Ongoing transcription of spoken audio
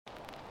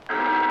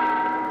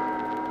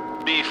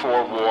Be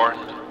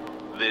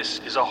forewarned, this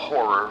is a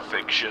horror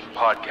fiction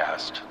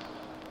podcast.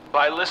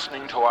 By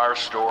listening to our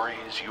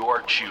stories, you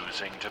are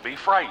choosing to be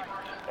frightened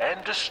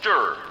and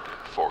disturbed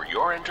for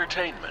your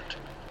entertainment.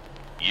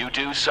 You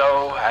do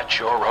so at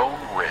your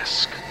own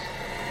risk.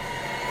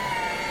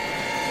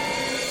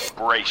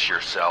 Brace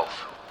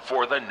yourself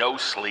for the No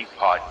Sleep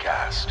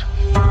podcast.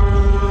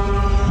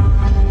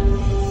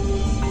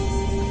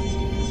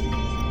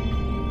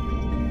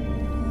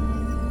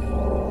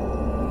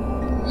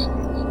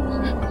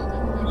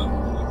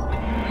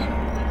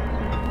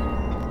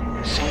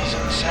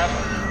 Season 7,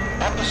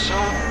 Episode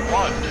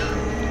 1.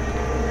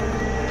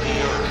 The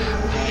Earth,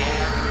 the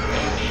Air,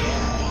 and You.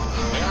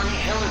 Mary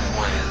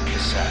Hillenbrand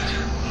cassette.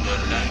 The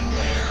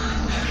Nightmare.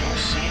 Have you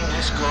seen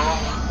this girl?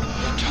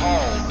 The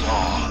Tall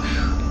Dog.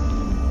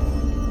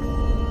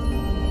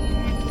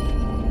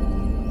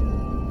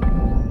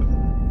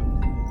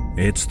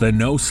 It's the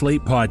No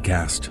Sleep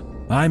podcast.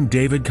 I'm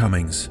David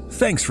Cummings.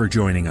 Thanks for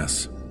joining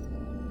us.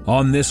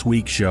 On this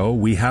week's show,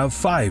 we have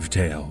 5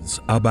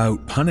 tales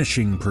about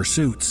punishing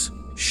pursuits,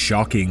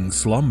 shocking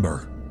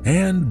slumber,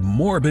 and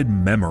morbid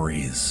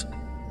memories.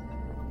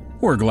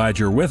 We're glad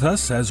you're with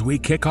us as we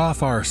kick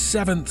off our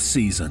 7th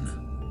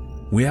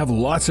season. We have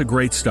lots of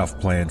great stuff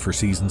planned for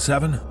Season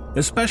 7,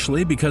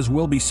 especially because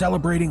we'll be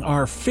celebrating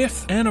our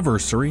 5th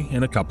anniversary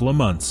in a couple of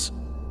months.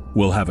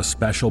 We'll have a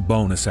special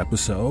bonus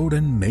episode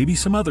and maybe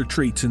some other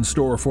treats in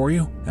store for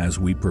you as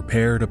we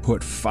prepare to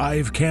put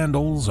 5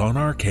 candles on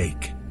our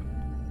cake.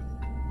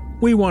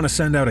 We want to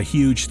send out a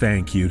huge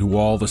thank you to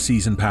all the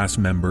Season Pass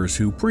members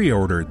who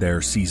pre-ordered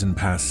their Season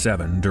Pass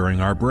 7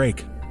 during our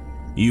break.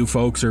 You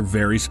folks are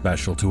very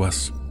special to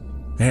us.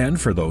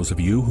 And for those of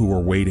you who are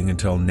waiting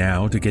until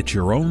now to get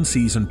your own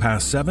Season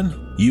Pass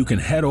 7, you can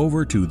head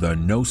over to the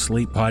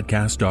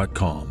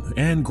NoSleepPodcast.com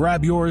and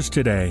grab yours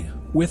today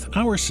with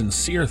our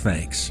sincere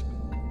thanks.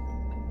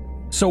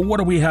 So what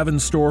do we have in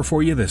store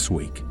for you this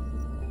week?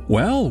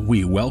 Well,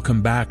 we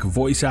welcome back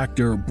voice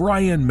actor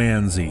Brian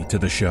Manzi to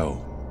the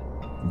show.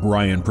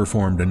 Brian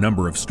performed a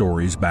number of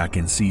stories back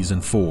in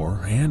Season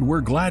 4, and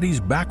we're glad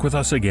he's back with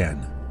us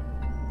again.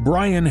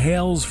 Brian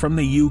hails from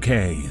the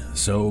UK,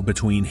 so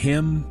between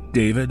him,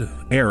 David,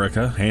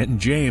 Erica, and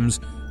James,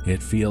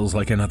 it feels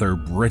like another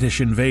British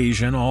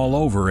invasion all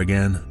over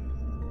again.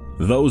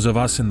 Those of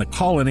us in the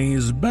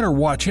colonies better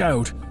watch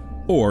out,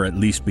 or at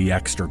least be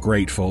extra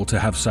grateful to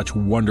have such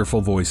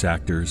wonderful voice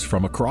actors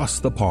from across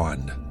the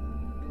pond.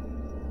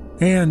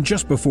 And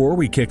just before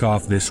we kick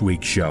off this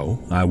week's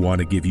show, I want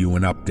to give you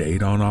an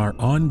update on our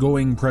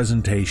ongoing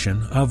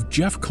presentation of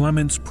Jeff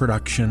Clement's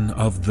production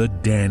of the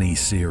Danny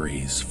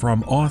series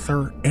from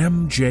author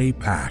M.J.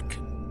 Pack.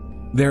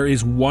 There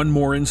is one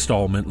more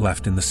installment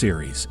left in the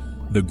series,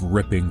 the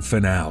gripping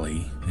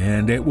finale,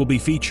 and it will be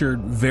featured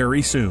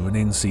very soon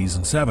in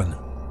Season 7.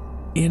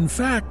 In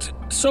fact,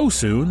 so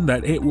soon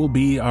that it will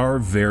be our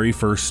very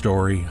first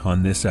story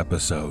on this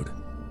episode.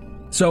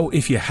 So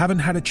if you haven't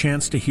had a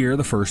chance to hear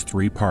the first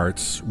 3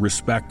 parts,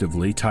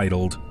 respectively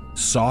titled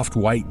Soft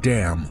White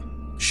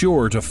Dam,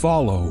 Sure to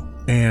Follow,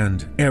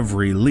 and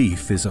Every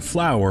Leaf is a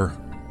Flower,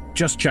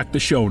 just check the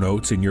show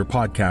notes in your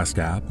podcast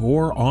app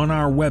or on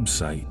our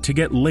website to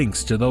get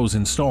links to those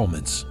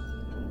installments.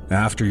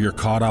 After you're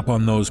caught up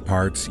on those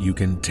parts, you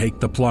can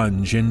take the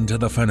plunge into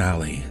the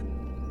finale.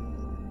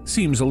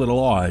 Seems a little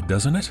odd,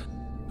 doesn't it?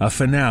 A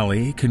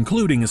finale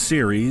concluding a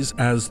series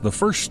as the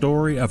first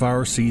story of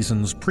our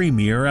season's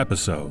premiere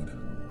episode.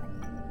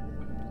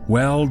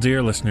 Well,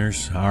 dear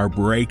listeners, our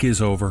break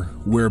is over.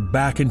 We're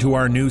back into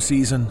our new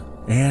season,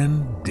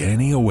 and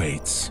Danny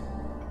awaits.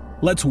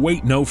 Let's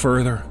wait no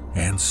further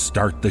and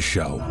start the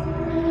show.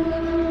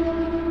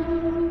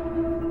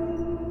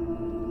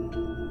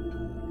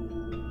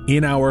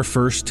 In our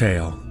first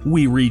tale,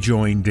 we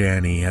rejoin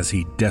Danny as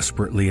he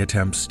desperately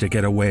attempts to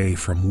get away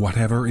from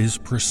whatever is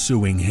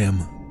pursuing him.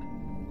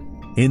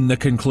 In the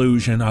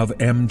conclusion of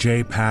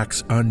M.J.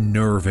 Pack's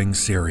unnerving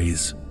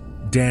series,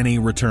 Danny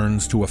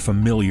returns to a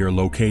familiar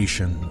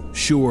location,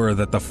 sure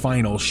that the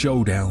final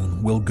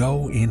showdown will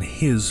go in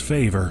his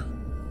favor.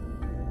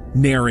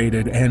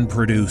 Narrated and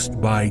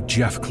produced by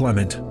Jeff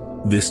Clement,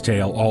 this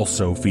tale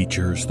also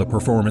features the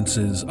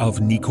performances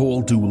of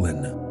Nicole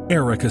Doolin,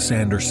 Erica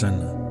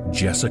Sanderson,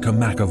 Jessica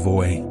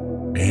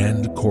McAvoy,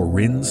 and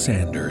Corinne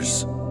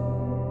Sanders.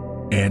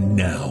 And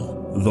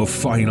now, the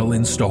final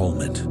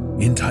installment,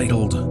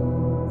 entitled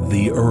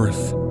The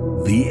Earth,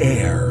 the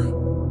Air,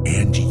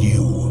 and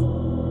You.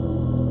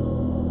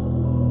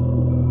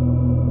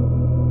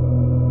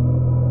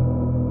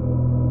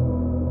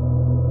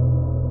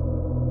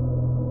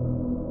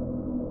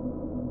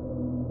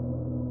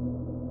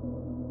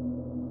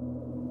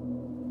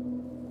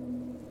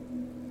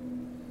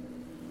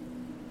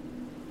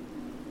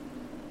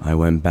 I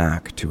went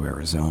back to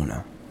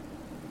Arizona,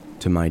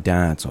 to my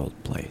dad's old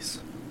place.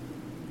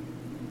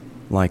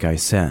 Like I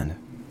said,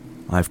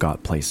 I've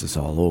got places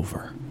all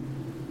over,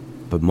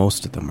 but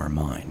most of them are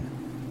mine.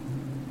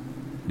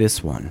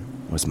 This one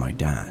was my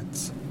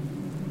dad's.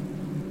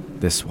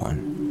 This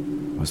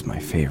one was my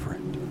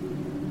favorite.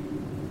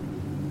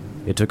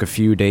 It took a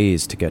few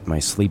days to get my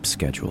sleep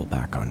schedule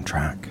back on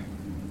track,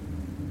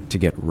 to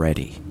get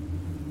ready.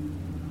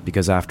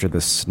 Because after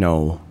the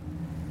snow,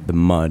 the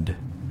mud,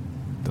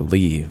 the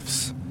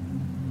leaves,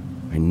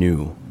 I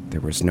knew there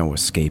was no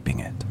escaping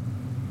it.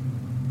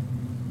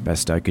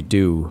 Best I could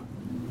do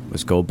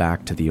was go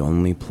back to the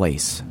only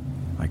place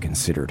I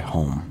considered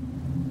home.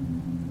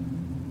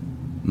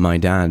 My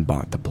dad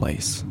bought the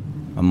place,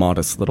 a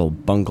modest little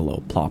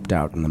bungalow plopped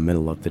out in the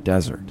middle of the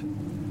desert.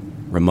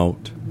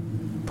 Remote,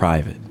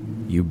 private,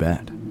 you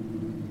bet,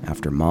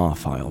 after Ma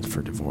filed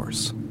for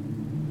divorce.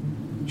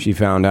 She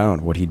found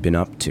out what he'd been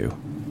up to,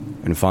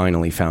 and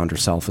finally found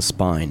herself a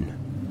spine.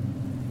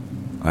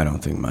 I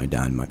don't think my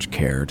dad much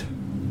cared,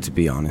 to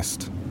be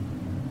honest.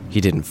 He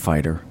didn't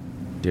fight her,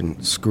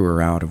 didn't screw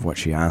her out of what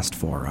she asked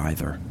for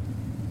either.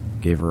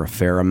 Gave her a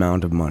fair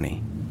amount of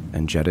money,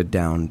 and jetted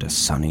down to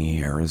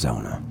sunny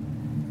Arizona.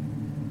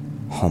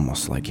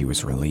 Almost like he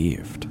was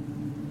relieved.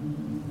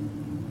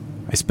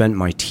 I spent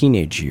my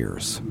teenage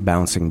years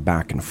bouncing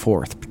back and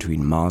forth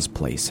between Ma's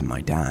place and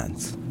my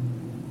dad's.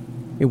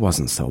 It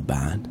wasn't so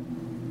bad.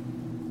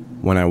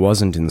 When I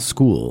wasn't in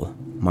school,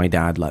 my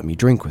dad let me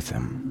drink with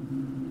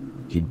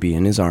him. He'd be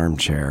in his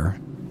armchair,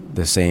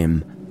 the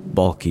same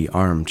bulky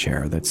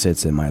armchair that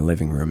sits in my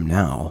living room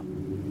now,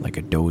 like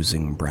a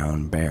dozing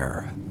brown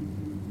bear.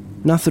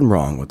 Nothing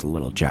wrong with a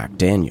little Jack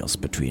Daniels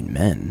between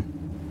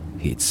men,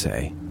 he'd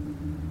say.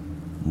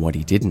 What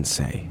he didn't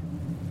say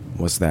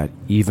was that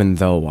even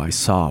though I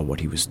saw what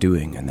he was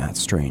doing in that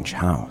strange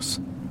house,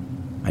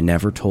 I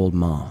never told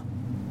Ma,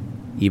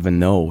 even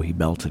though he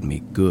belted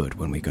me good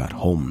when we got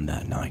home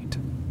that night.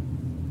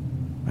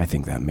 I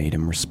think that made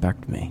him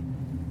respect me.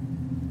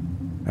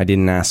 I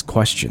didn't ask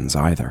questions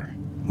either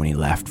when he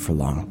left for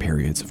long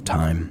periods of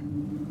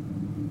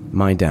time.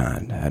 My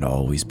dad had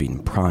always been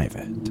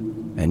private,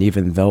 and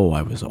even though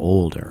I was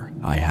older,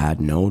 I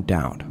had no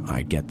doubt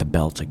I'd get the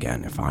belt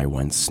again if I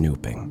went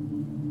snooping.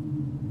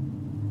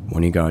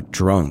 When he got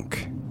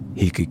drunk,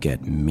 he could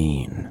get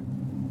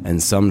mean,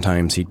 and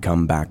sometimes he'd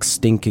come back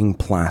stinking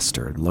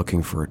plastered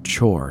looking for a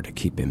chore to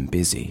keep him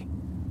busy.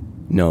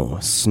 No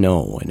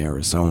snow in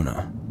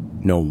Arizona,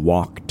 no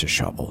walk to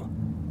shovel,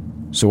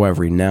 so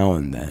every now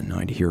and then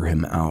I'd hear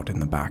him out in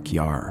the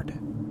backyard,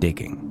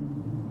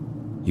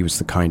 digging. He was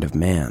the kind of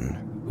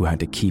man who had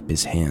to keep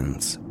his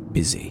hands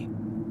busy.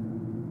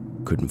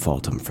 Couldn't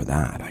fault him for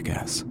that, I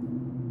guess.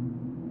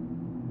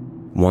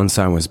 Once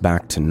I was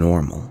back to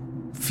normal,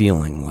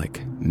 feeling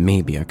like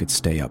maybe I could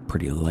stay up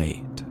pretty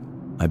late,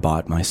 I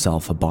bought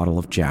myself a bottle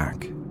of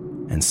Jack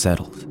and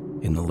settled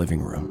in the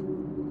living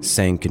room,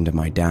 sank into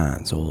my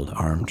dad's old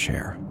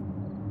armchair.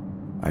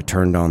 I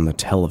turned on the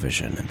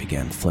television and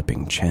began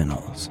flipping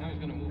channels.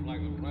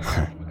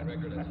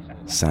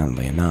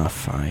 Sadly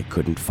enough, I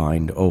couldn't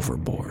find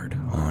Overboard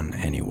on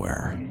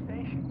anywhere.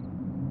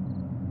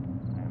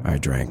 I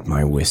drank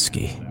my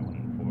whiskey,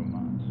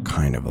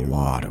 kind of a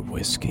lot of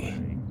whiskey.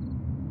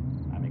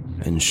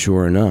 And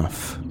sure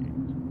enough,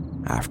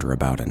 after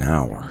about an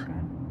hour,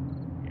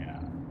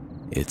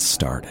 it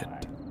started.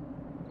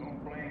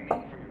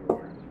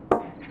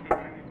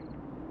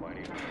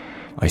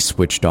 I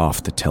switched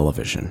off the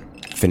television,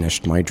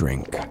 finished my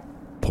drink,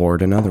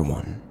 poured another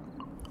one.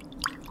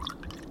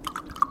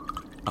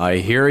 "I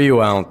hear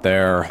you out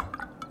there,"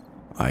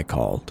 I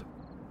called.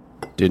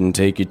 "Didn't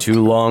take you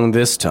too long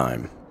this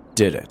time,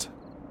 did it?"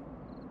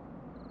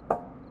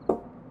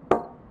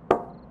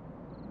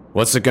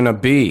 "What's it gonna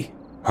be,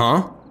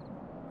 huh?"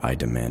 I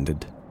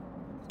demanded.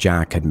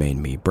 Jack had made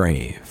me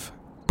brave,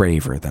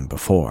 braver than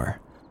before,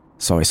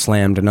 so I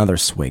slammed another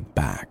swig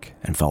back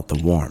and felt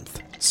the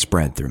warmth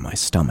spread through my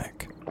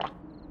stomach.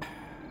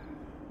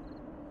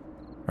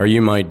 "Are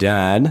you my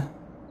dad?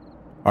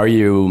 Are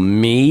you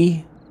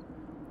me?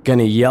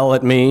 Gonna yell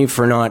at me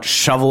for not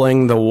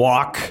shoveling the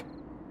walk?"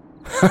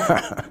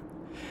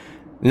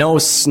 "No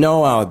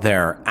snow out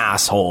there,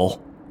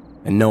 asshole.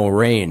 And no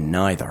rain,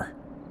 neither.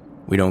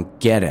 We don't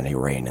get any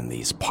rain in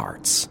these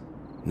parts.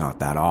 Not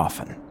that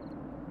often.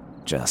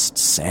 Just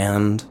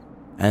sand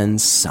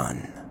and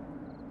sun."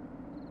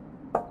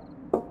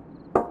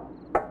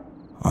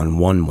 On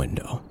one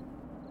window,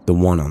 the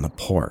one on the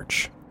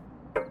porch.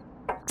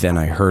 Then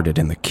I heard it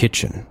in the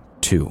kitchen,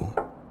 too,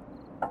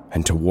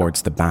 and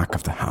towards the back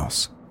of the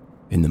house,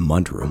 in the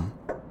mudroom.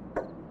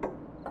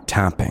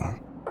 Tapping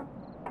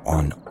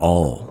on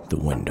all the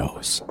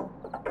windows.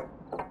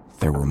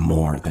 There were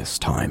more this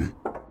time.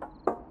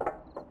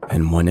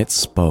 And when it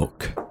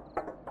spoke,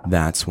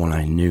 that's when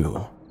I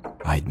knew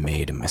I'd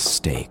made a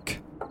mistake.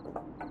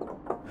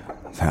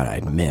 That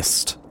I'd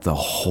missed the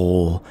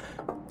whole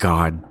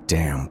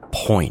goddamn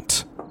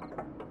point.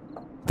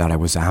 That I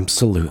was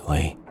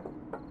absolutely,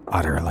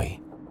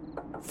 utterly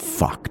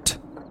fucked.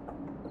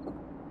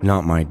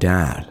 Not my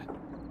dad,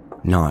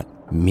 not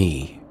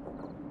me,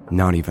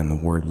 not even the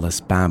wordless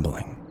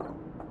babbling.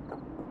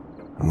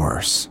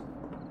 Worse.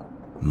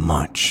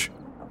 Much,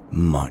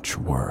 much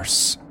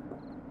worse.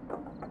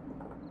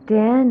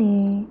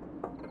 "Danny.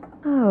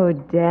 Oh,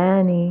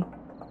 Danny.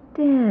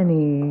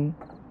 Danny,"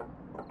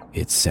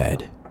 it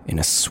said in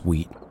a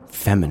sweet,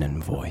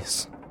 feminine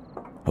voice.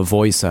 A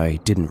voice I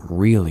didn't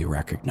really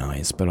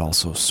recognize, but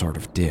also sort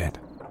of did.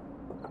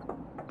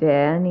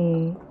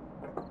 Danny.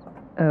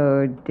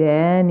 Oh,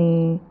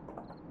 Danny.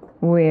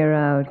 We're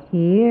out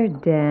here,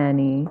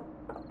 Danny.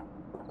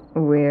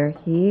 We're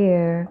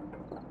here.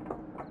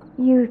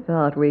 You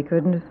thought we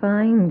couldn't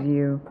find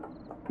you,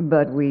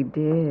 but we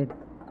did.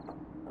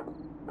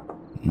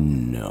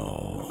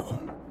 No.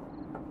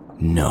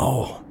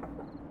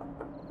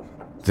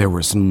 There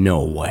was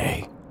no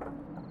way.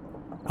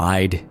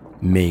 I'd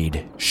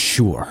made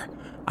sure.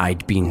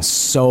 I'd been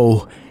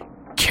so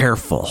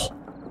careful.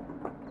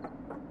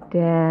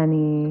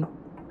 Danny.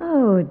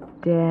 Oh,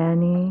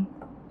 Danny.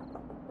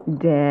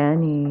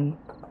 Danny.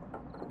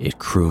 It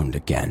crooned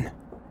again,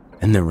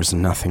 and there was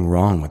nothing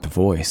wrong with the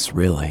voice,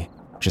 really.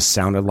 Just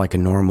sounded like a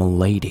normal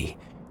lady.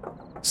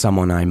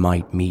 Someone I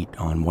might meet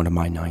on one of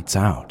my nights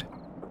out.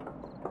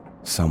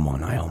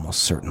 Someone I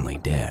almost certainly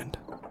did.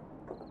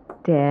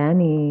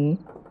 Danny.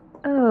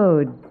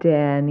 Oh,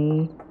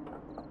 Danny.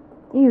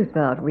 You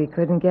thought we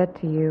couldn't get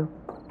to you,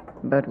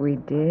 but we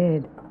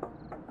did.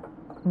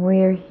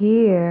 We're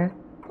here.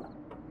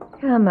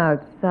 Come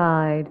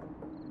outside.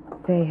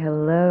 Say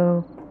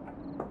hello.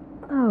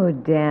 Oh,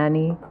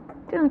 Danny,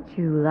 don't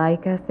you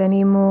like us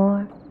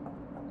anymore?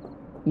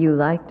 You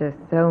liked us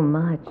so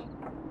much.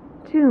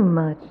 Too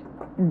much,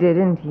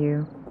 didn't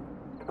you?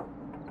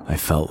 I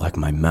felt like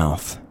my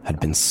mouth had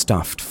been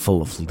stuffed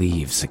full of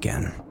leaves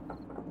again.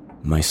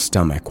 My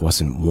stomach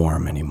wasn't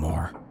warm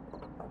anymore.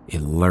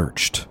 It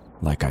lurched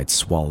like I'd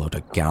swallowed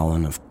a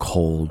gallon of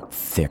cold,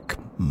 thick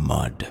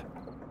mud.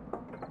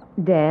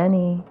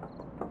 Danny.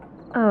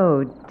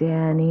 Oh,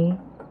 Danny.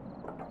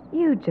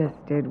 You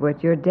just did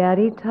what your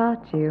daddy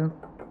taught you.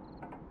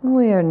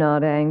 We're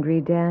not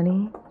angry,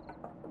 Danny.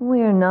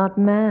 We're not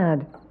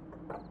mad.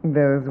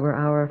 Those were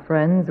our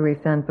friends we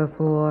sent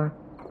before.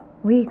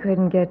 We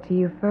couldn't get to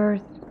you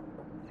first,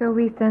 so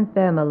we sent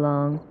them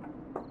along.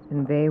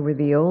 And they were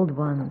the old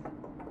ones.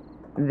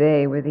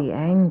 They were the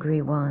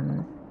angry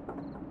ones.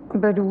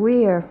 But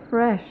we're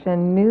fresh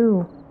and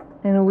new,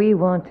 and we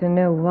want to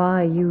know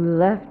why you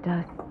left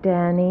us,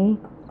 Danny.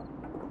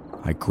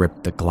 I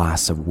gripped the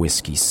glass of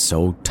whiskey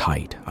so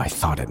tight I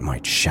thought it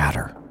might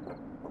shatter.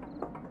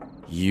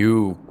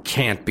 You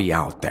can't be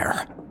out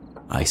there,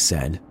 I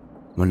said,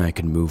 when I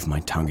could move my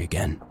tongue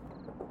again.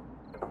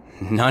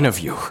 None of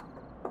you.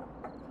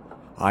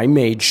 I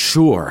made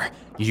sure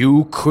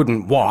you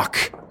couldn't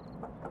walk.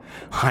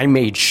 I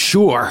made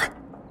sure.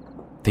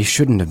 They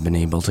shouldn't have been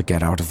able to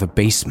get out of the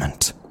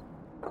basement.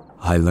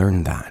 I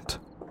learned that.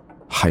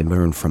 I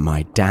learned from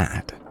my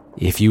dad.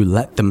 If you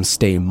let them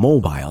stay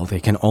mobile, they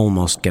can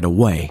almost get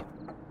away.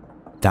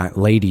 That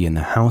lady in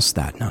the house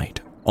that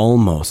night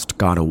almost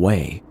got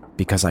away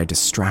because I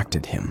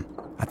distracted him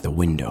at the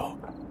window.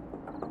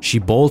 She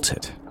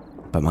bolted,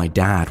 but my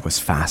dad was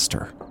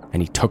faster,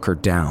 and he took her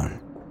down.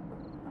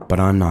 But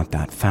I'm not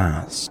that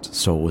fast,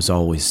 so it was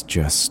always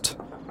just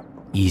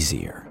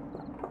easier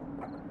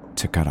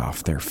to cut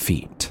off their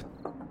feet.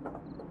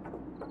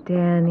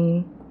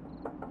 Danny.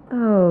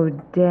 Oh,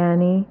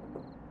 Danny.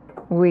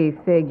 We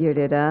figured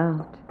it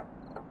out.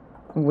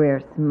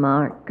 We're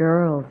smart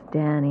girls,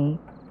 Danny.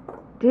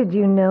 Did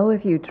you know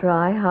if you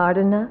try hard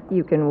enough,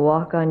 you can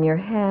walk on your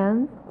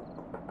hands?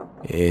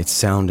 It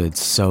sounded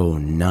so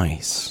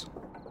nice,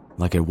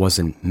 like it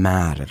wasn't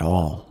mad at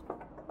all.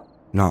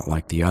 Not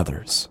like the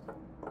others.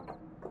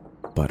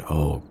 But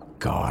oh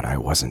God, I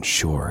wasn't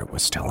sure it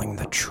was telling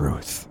the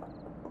truth.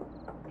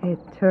 It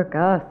took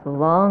us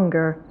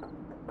longer.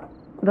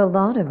 The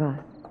lot of us.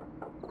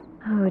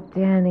 Oh,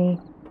 Danny,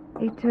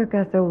 it took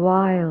us a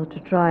while to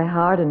try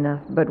hard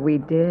enough, but we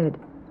did.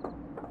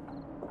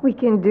 We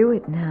can do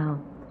it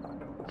now,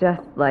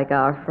 just like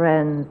our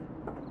friends.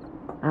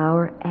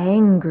 Our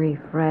angry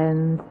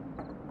friends.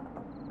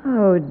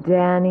 Oh,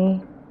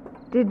 Danny,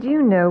 did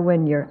you know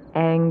when you're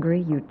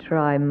angry you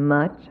try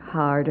much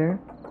harder?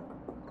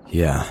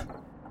 Yeah,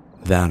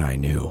 that I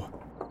knew.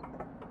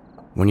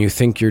 When you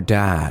think your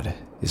dad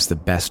is the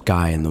best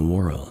guy in the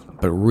world,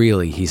 but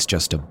really he's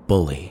just a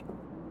bully.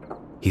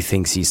 He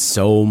thinks he's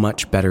so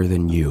much better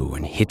than you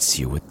and hits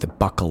you with the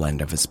buckle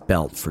end of his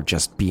belt for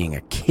just being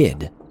a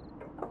kid,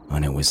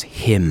 when it was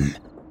him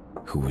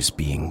who was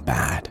being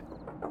bad.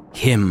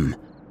 Him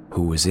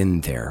who was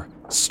in there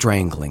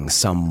strangling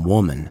some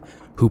woman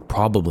who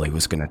probably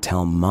was going to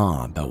tell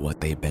Ma about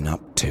what they'd been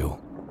up to.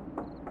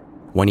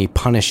 When he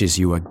punishes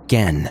you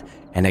again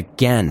and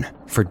again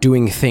for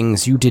doing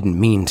things you didn't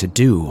mean to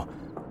do,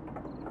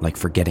 like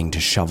forgetting to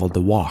shovel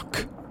the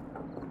walk,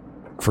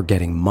 for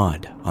getting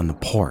mud on the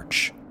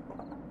porch,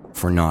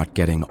 for not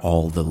getting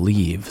all the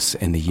leaves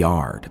in the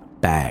yard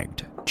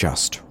bagged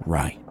just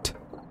right.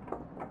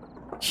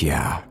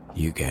 Yeah,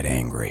 you get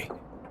angry,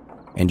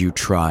 and you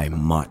try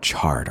much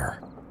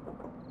harder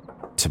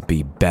to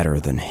be better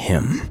than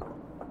him.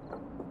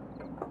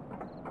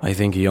 I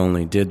think he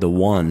only did the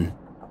one,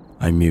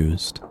 I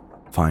mused,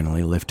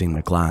 finally lifting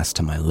the glass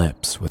to my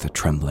lips with a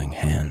trembling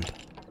hand.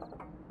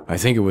 I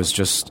think it was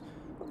just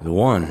the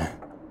one,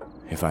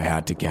 if I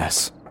had to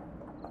guess.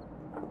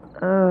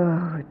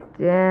 Oh,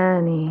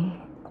 Danny.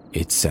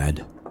 it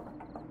said,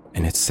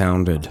 and it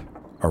sounded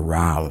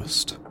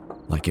aroused,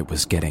 like it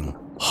was getting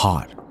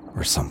hot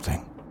or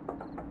something.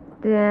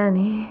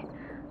 Danny.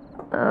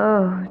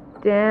 Oh,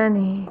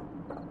 Danny.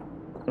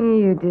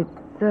 You did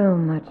so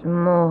much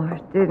more,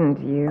 didn't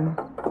you?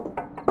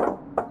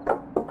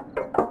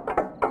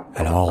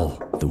 At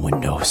all the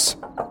windows.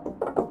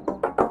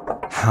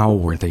 How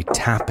were they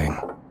tapping?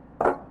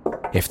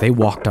 If they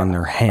walked on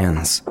their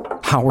hands,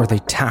 how were they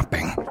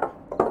tapping?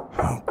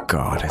 Oh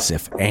God, as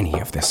if any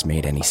of this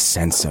made any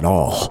sense at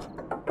all.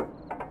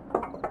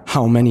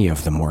 How many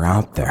of them were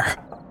out there?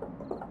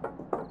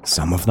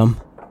 Some of them?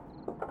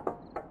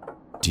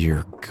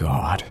 Dear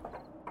God,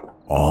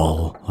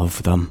 all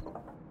of them?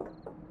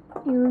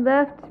 You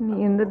left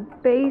me in the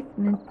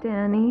basement,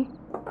 Danny.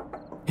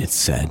 It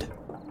said,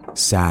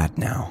 sad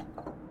now,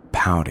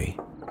 pouty,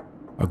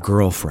 a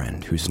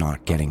girlfriend who's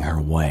not getting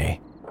her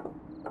way.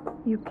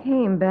 You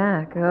came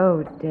back,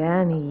 oh,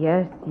 Danny,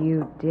 yes,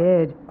 you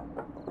did.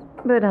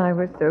 But I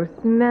was so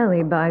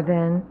smelly by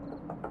then.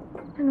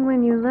 And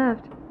when you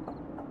left,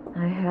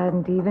 I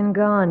hadn't even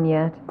gone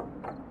yet.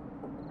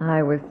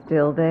 I was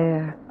still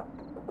there.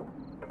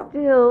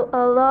 Still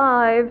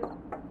alive.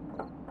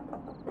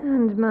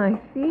 And my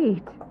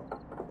feet.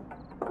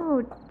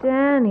 Oh,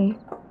 Danny,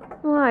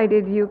 why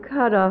did you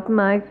cut off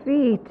my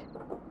feet?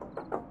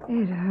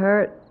 It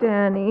hurt,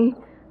 Danny.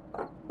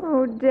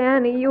 Oh,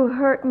 Danny, you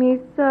hurt me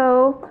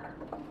so.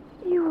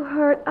 You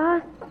hurt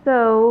us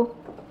so.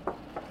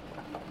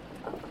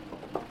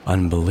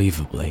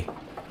 Unbelievably,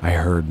 I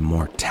heard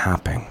more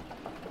tapping.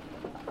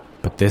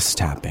 But this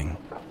tapping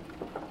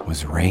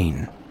was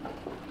rain.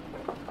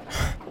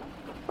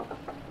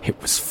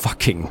 It was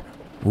fucking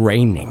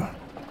raining.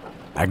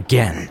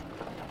 Again.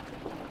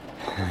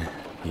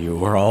 You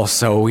were all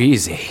so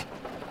easy,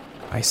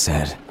 I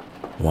said,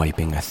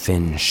 wiping a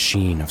thin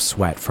sheen of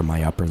sweat from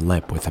my upper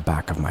lip with the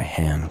back of my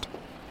hand.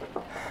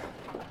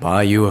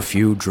 Buy you a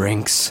few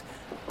drinks,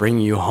 bring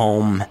you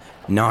home,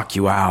 knock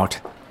you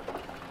out.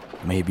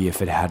 Maybe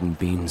if it hadn't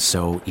been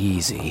so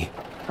easy.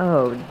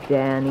 Oh,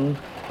 Danny,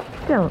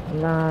 don't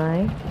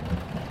lie.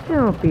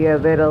 Don't be a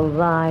little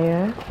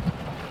liar.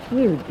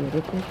 You did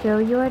it to show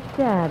your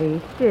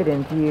daddy,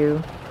 didn't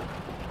you?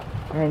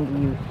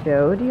 And you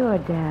showed your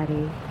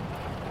daddy.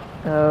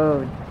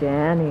 Oh,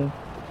 Danny,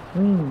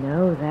 we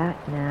know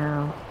that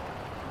now.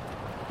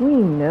 We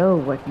know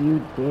what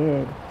you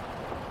did.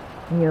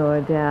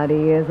 Your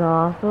daddy is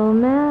awful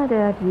mad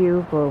at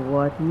you for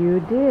what you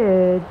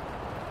did.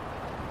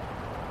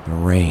 The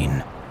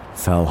rain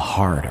fell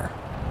harder,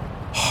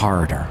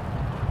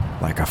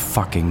 like a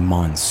fucking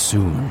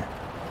monsoon.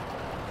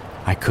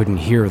 I couldn't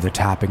hear the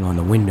tapping on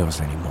the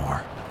windows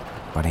anymore,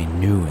 but I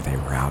knew they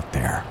were out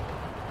there.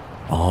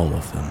 All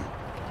of them.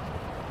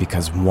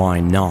 Because why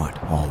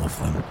not all of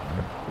them?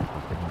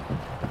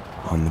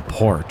 On the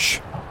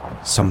porch,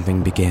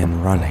 something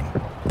began running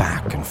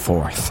back and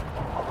forth,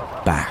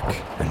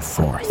 back and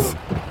forth.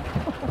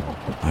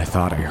 I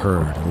thought I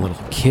heard a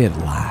little kid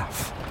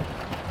laugh,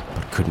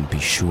 but couldn't be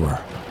sure.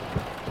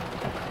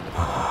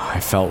 I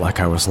felt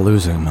like I was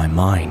losing my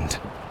mind.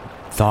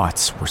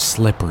 Thoughts were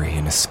slippery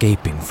and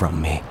escaping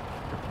from me.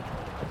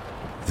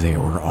 They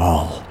were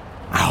all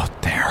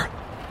out there.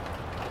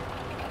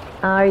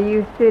 Are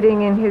you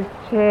sitting in his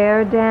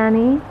chair,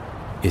 Danny?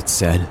 It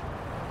said,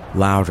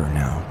 louder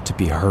now to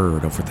be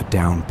heard over the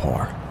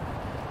downpour.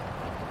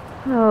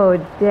 Oh,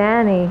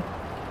 Danny,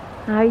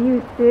 are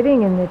you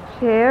sitting in the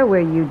chair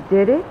where you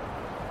did it?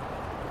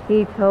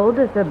 He told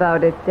us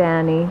about it,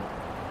 Danny.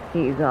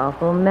 He's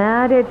awful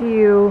mad at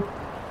you.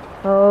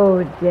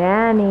 Oh,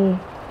 Danny.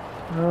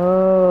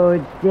 Oh,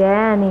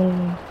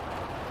 Danny.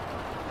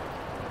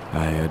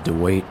 I had to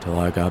wait till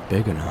I got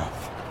big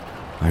enough,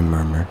 I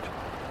murmured.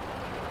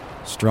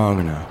 Strong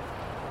enough.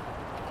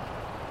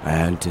 I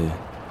had to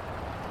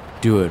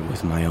do it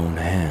with my own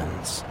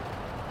hands.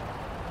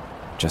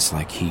 Just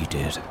like he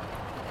did.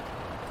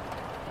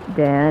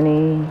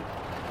 Danny.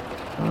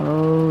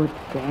 Oh,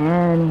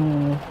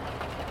 Danny.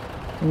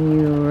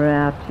 You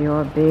wrapped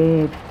your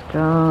big,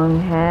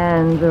 strong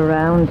hands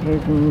around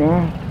his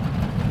neck.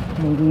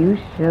 And you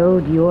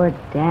showed your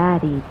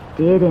daddy,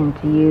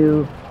 didn't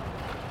you?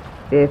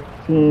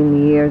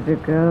 15 years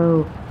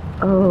ago.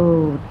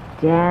 Oh,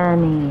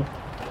 Danny.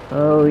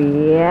 Oh,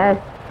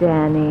 yes,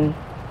 Danny.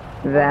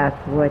 That's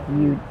what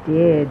you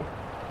did.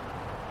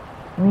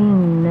 We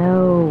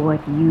know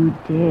what you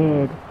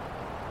did.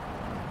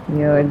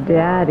 Your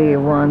daddy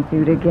wants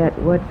you to get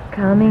what's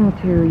coming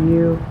to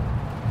you.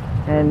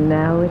 And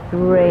now it's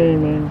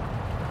raining.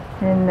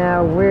 And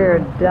now we're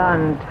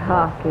done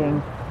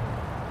talking.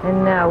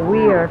 And now we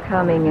are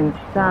coming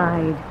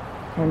inside.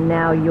 And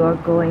now you're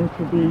going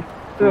to be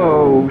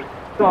so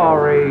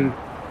sorry.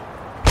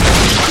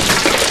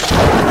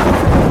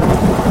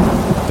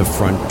 The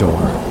front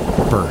door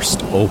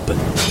burst open.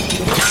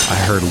 I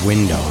heard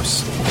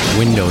windows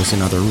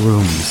in other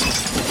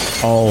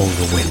rooms, all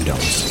the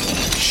windows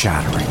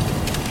shattering.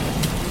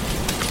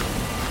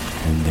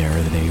 And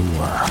there they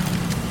were.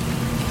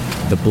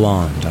 The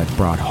blonde I'd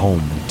brought home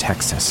in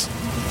Texas.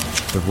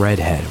 The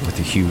redhead with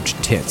the huge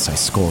tits I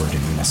scored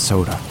in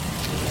Minnesota.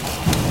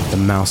 The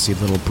mousy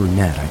little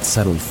brunette I'd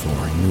settled for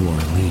in New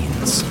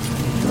Orleans.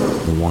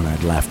 The one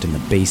I'd left in the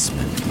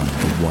basement when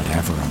the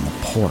whatever on the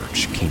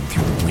porch came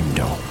through the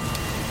window.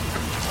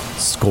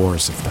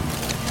 Scores of them.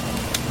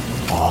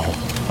 All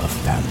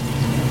of them.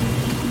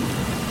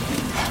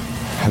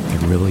 Had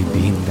there really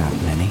been that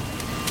many?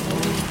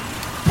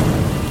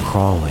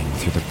 Crawling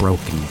through the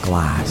broken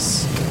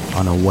glass,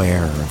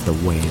 unaware of the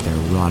way their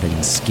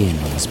rotting skin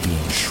was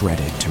being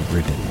shredded to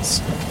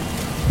ribbons.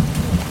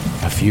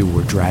 A few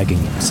were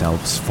dragging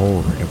themselves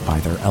forward by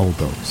their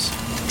elbows,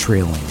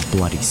 trailing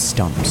bloody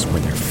stumps where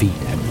their feet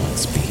had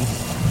once been.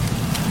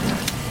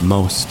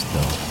 Most,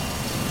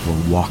 though,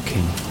 were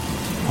walking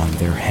on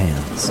their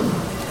hands.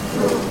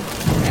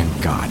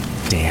 And god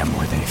damn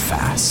were they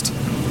fast.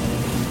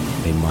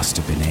 They must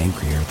have been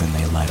angrier than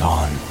they let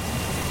on.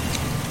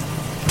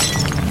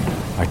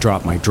 I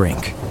dropped my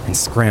drink and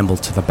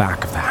scrambled to the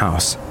back of the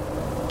house,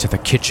 to the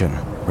kitchen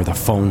where the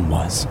phone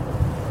was.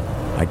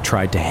 I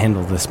tried to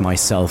handle this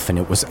myself and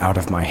it was out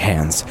of my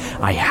hands.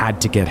 I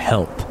had to get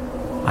help.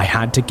 I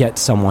had to get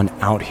someone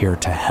out here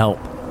to help.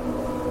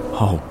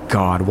 Oh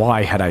God,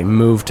 why had I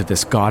moved to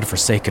this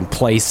godforsaken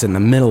place in the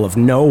middle of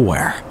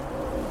nowhere?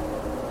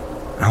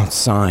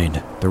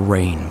 Outside, the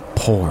rain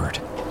poured,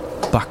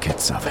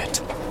 buckets of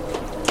it.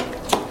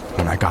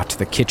 When I got to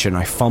the kitchen,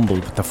 I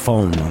fumbled with the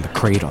phone on the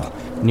cradle,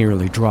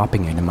 nearly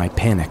dropping it in my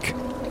panic.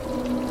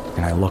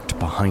 And I looked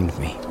behind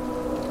me.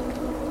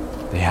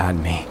 They had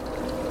me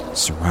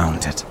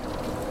surrounded.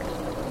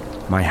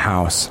 My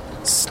house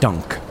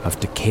stunk of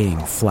decaying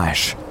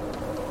flesh.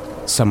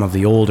 Some of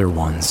the older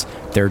ones,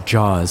 their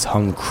jaws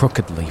hung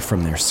crookedly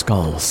from their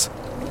skulls.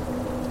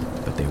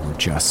 But they were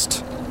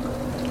just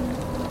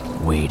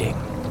waiting.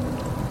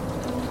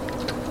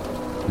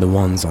 The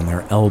ones on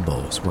their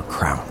elbows were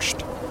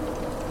crouched,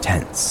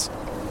 tense,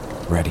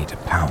 ready to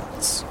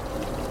pounce.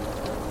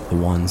 The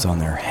ones on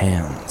their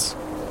hands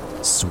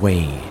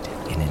swayed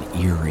in an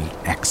eerie,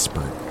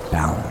 expert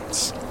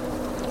balance.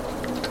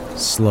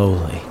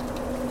 Slowly,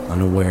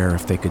 unaware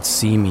if they could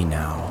see me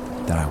now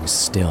that I was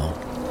still.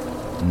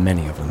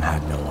 Many of them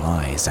had no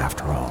eyes,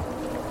 after all,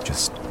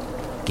 just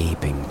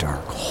gaping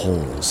dark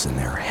holes in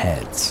their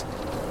heads.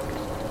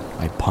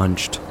 I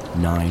punched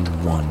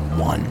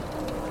 911.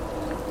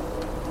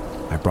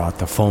 I brought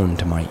the phone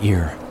to my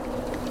ear.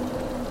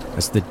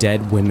 As the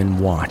dead women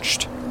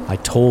watched, I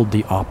told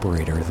the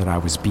operator that I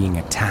was being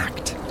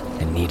attacked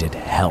and needed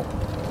help.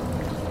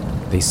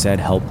 They said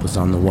help was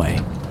on the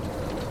way.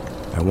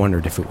 I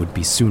wondered if it would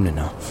be soon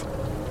enough,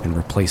 and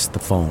replaced the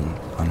phone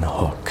on the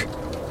hook.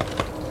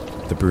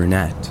 The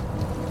brunette,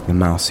 the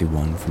mousy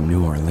one from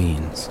New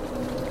Orleans,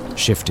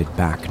 shifted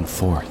back and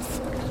forth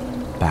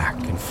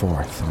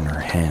on her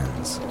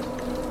hands,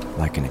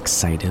 like an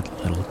excited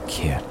little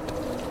kid.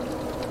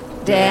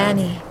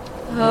 Danny.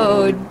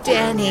 Oh,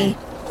 Danny.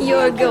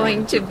 You're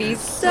going to be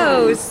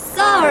so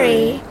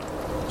sorry.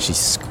 She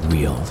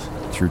squealed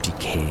through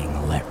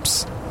decaying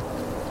lips.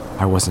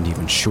 I wasn't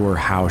even sure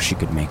how she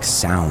could make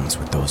sounds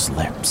with those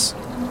lips.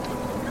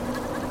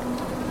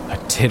 A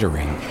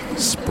tittering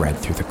spread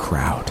through the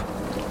crowd,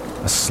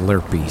 a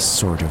slurpy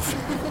sort of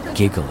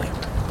giggling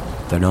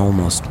that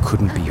almost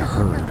couldn't be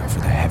heard over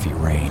the heavy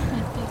rain.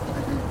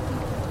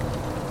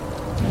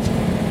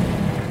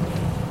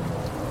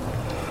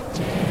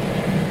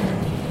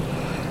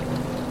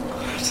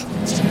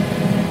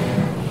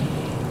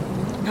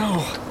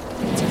 No.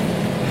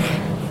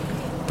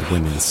 The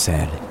women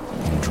said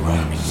in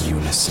droning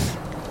unison.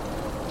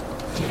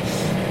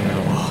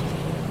 No.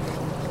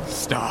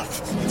 Stop.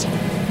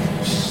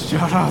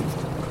 Shut up.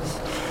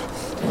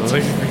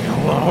 Leave me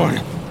alone.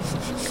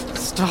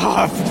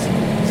 Stop.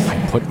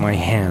 I put my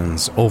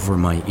hands over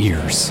my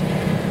ears.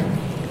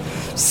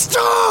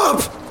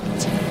 Stop!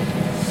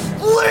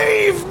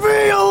 Leave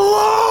me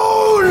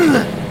alone!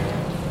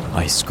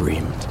 I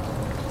screamed.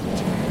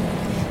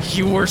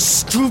 You were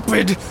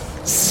stupid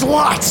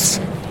sluts!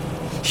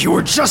 You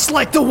were just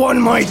like the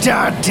one my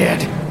dad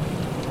did.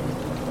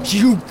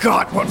 You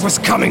got what was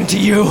coming to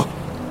you.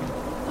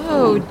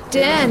 Oh,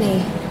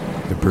 Danny.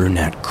 The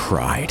brunette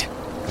cried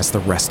as the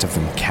rest of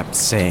them kept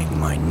saying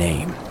my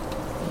name.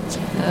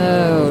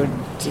 Oh,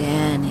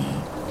 Danny.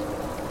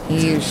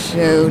 You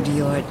showed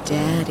your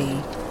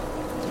daddy.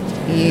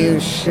 You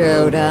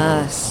showed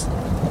us.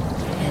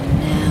 And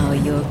now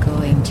you're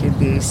going to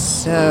be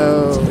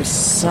so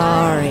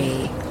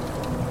sorry.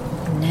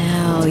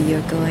 Now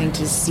you're going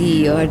to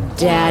see your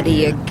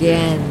daddy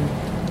again.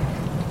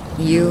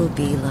 You'll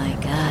be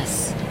like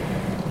us.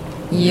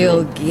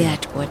 You'll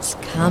get what's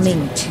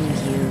coming to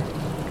you.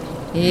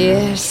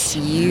 Yes,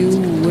 you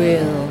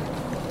will.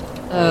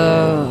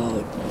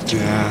 Oh,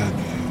 Dad.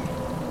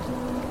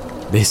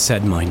 They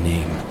said my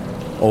name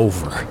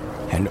over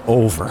and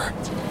over.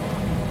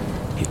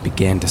 It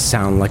began to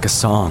sound like a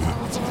song.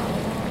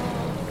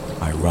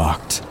 I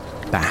rocked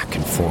back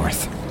and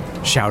forth,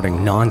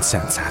 shouting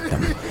nonsense at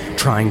them,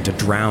 trying to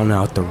drown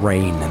out the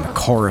rain and the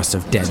chorus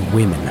of dead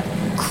women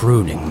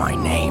crooning my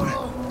name.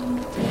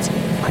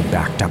 I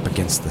backed up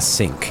against the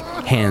sink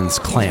hands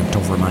clamped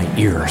over my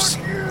ears.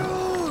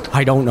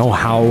 I don't know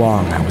how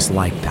long I was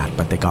like that,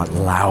 but they got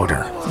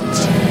louder,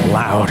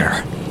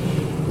 louder,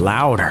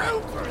 louder,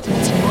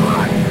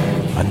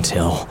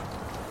 until...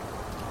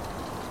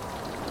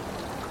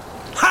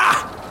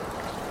 Ha!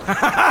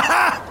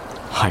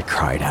 I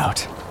cried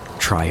out,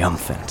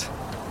 triumphant,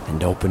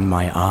 and opened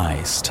my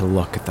eyes to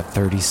look at the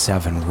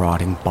 37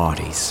 rotting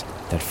bodies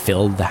that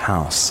filled the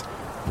house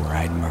where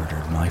I'd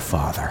murdered my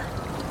father.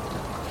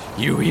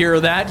 You hear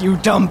that, you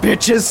dumb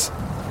bitches?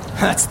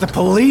 That's the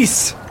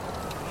police.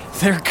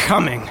 They're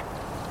coming.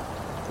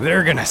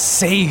 They're gonna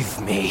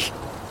save me.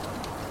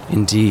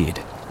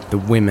 Indeed, the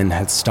women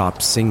had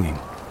stopped singing,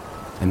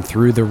 and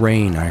through the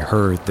rain I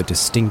heard the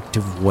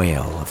distinctive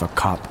wail of a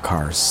cop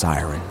car's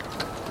siren.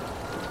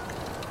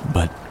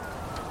 But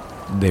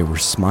they were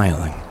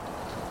smiling.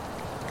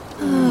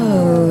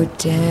 Oh,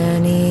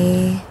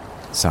 Danny.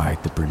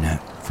 Sighed the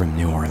brunette from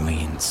New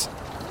Orleans.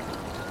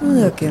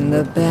 Look in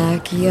the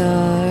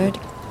backyard.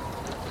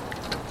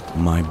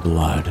 My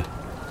blood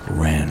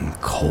ran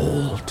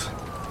cold.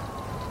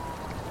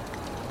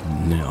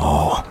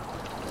 No.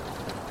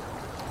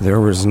 There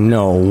was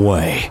no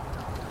way.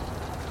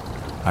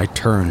 I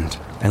turned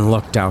and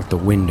looked out the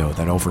window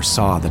that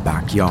oversaw the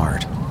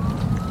backyard.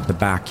 The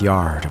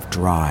backyard of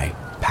dry,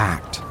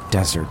 packed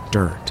desert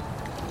dirt.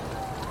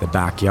 The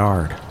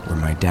backyard where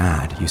my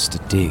dad used to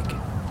dig,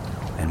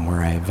 and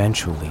where I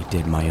eventually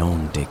did my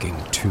own digging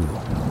too.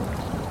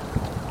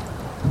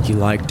 He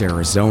liked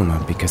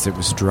Arizona because it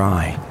was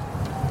dry,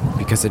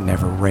 because it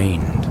never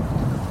rained.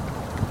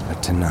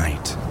 But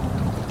tonight,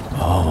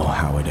 oh,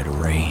 how it had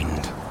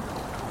rained.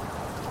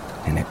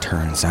 And it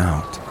turns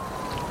out,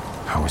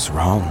 I was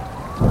wrong.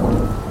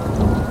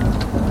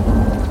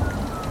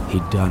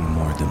 He'd done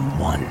more than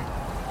one.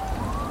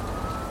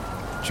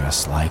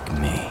 Just like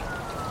me.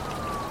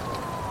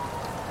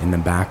 In the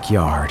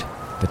backyard,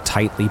 the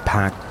tightly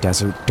packed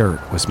desert dirt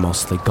was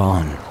mostly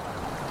gone.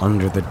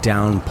 Under the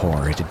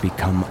downpour, it had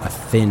become a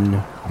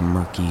thin,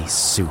 murky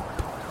soup.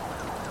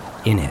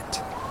 In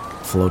it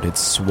floated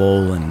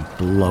swollen,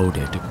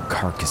 bloated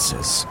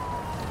carcasses.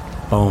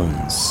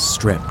 Bones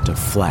stripped of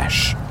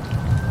flesh.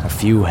 A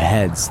few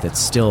heads that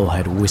still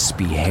had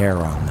wispy hair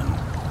on them,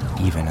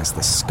 even as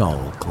the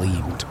skull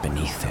gleamed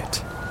beneath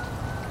it.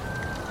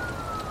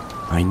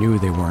 I knew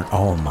they weren't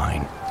all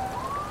mine.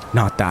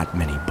 Not that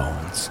many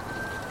bones.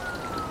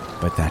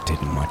 But that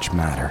didn't much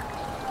matter.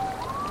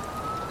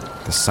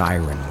 The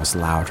siren was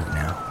louder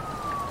now,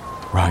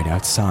 right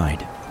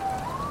outside.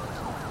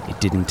 It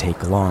didn't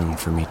take long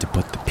for me to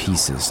put the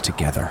pieces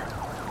together.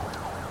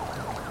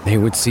 They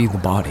would see the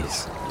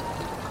bodies.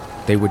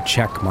 They would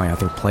check my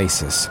other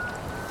places.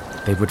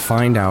 They would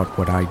find out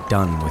what I'd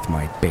done with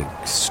my big,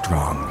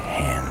 strong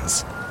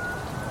hands.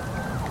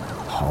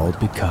 All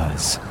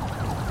because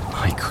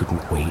I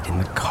couldn't wait in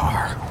the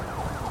car.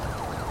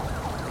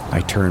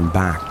 I turned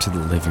back to the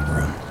living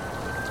room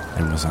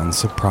and was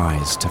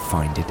unsurprised to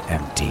find it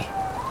empty.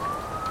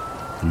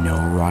 No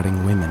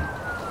rotting women.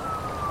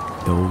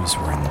 Those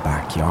were in the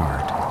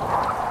backyard.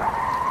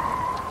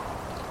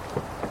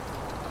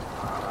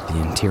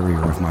 The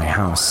interior of my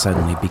house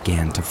suddenly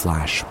began to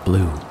flash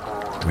blue,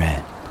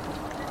 red,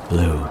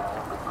 blue,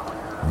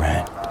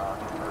 red,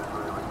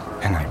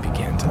 and I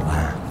began to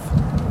laugh.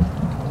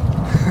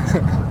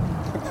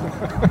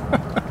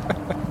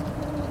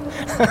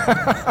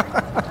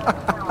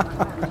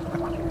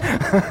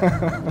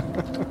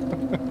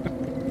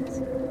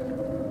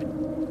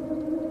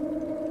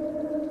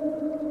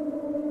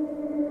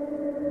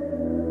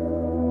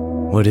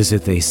 What is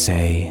it they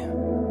say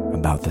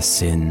about the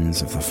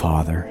sins of the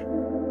father?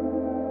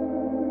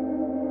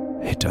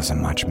 It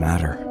doesn't much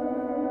matter.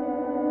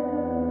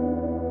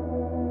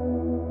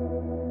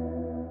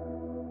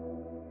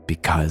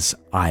 Because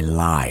I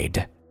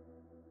lied.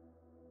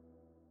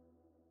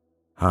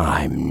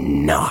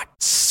 I'm not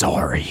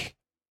sorry.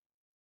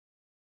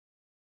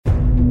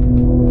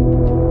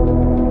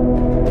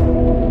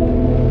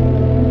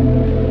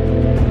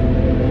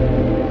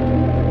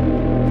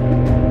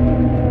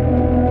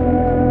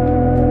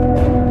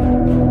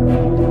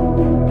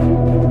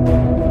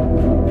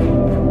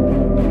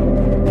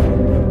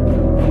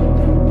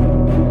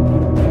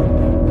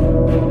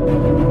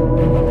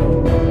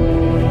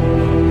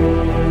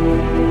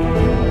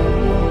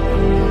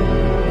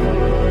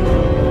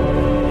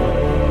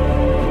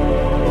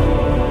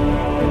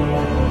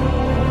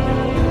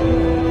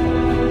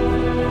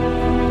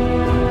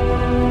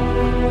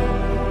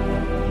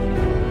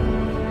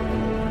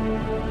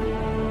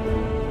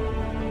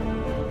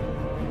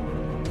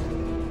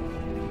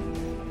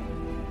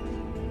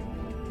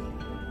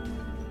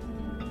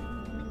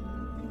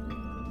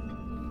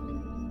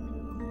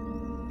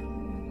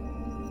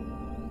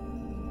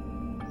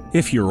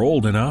 If you're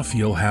old enough,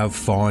 you'll have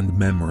fond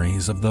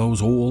memories of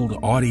those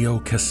old audio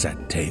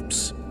cassette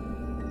tapes.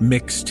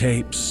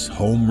 Mixtapes,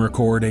 home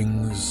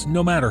recordings,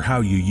 no matter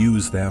how you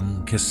use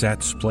them,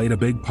 cassettes played a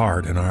big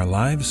part in our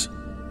lives.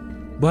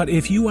 But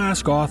if you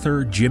ask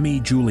author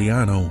Jimmy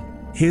Giuliano,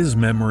 his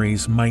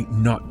memories might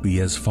not be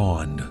as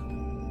fond.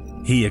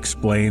 He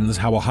explains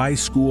how a high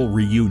school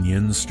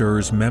reunion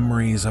stirs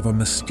memories of a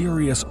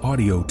mysterious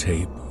audio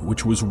tape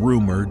which was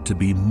rumored to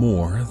be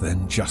more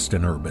than just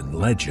an urban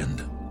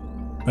legend.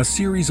 A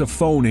series of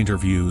phone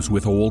interviews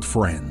with old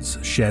friends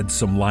shed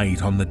some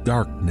light on the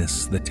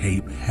darkness the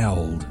tape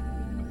held.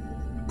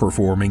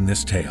 Performing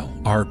this tale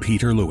are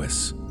Peter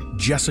Lewis,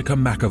 Jessica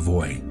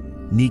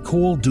McAvoy,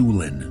 Nicole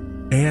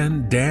Doolin,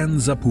 and Dan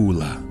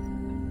Zapula.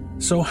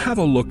 So have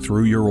a look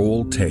through your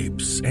old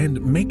tapes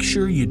and make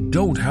sure you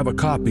don't have a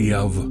copy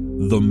of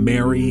the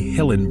Mary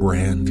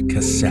Hillenbrand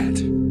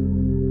cassette.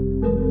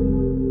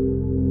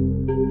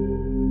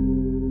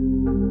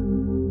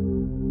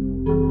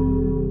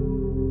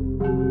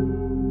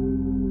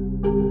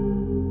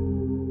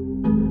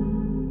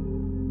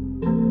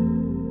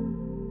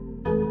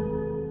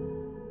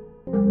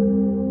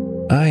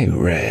 I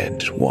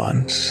read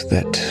once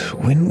that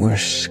when we're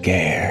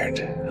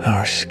scared,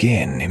 our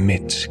skin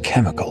emits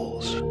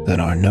chemicals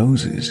that our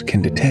noses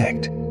can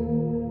detect.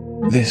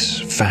 This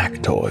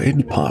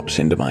factoid pops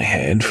into my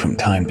head from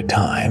time to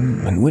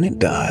time, and when it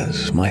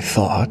does, my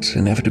thoughts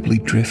inevitably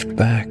drift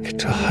back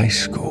to high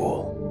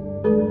school.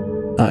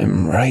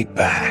 I'm right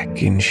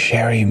back in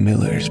Sherry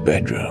Miller's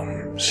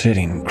bedroom,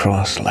 sitting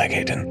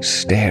cross-legged and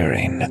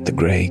staring at the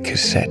gray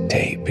cassette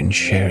tape in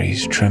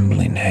Sherry's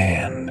trembling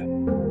hand.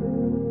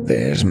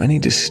 There's many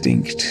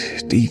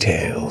distinct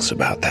details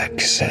about that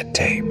cassette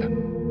tape.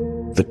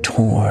 The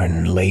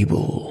torn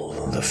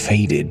label, the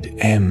faded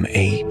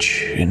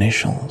MH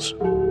initials,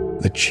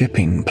 the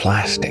chipping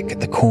plastic at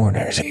the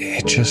corners.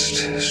 It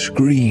just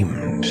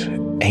screamed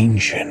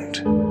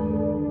ancient.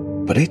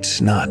 But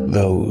it's not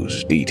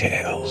those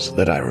details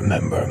that I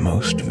remember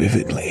most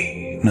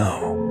vividly,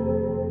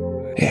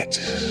 no.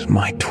 It's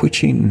my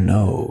twitching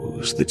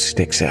nose that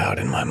sticks out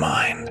in my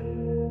mind,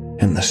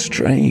 and the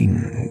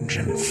strange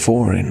and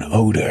foreign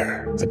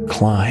odor that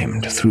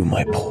climbed through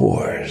my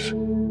pores.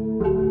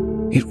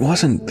 It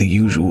wasn't the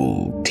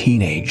usual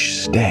teenage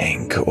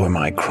stank or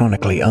my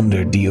chronically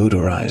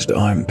under-deodorized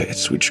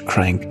armpits which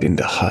cranked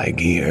into high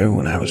gear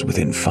when I was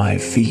within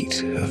 5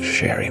 feet of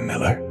Sherry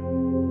Miller.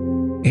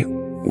 It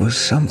was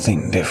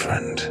something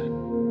different.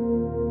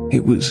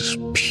 It was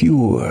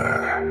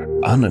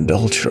pure,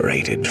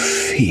 unadulterated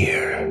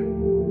fear.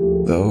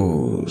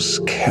 Those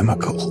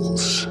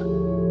chemicals.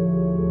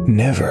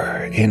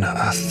 Never in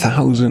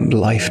 1,000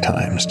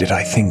 lifetimes did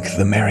I think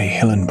the Mary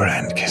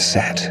Hillenbrand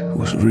cassette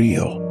was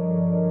real.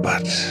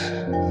 But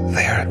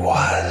there it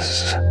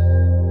was,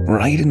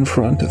 right in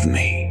front of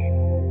me,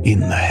 in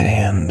the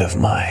hand of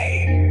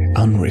my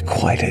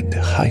unrequited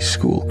high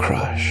school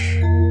crush.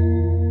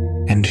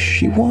 And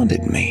she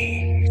wanted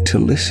me to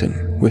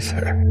listen with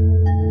her,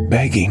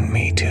 begging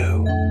me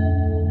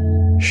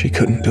to. She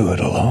couldn't do it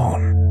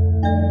alone.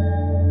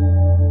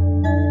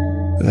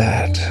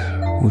 That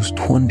was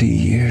 20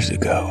 years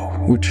ago,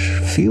 which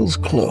feels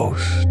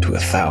close to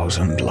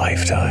 1,000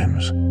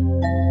 lifetimes.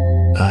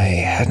 I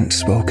hadn't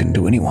spoken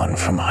to anyone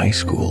from high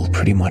school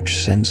pretty much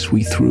since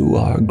we threw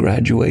our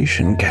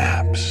graduation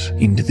caps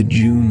into the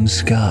June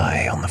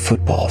sky on the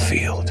football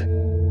field.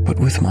 But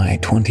with my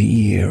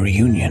 20-year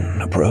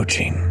reunion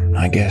approaching,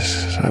 I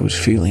guess I was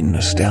feeling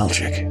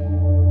nostalgic.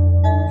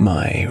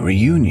 My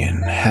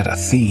reunion had a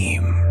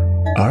theme,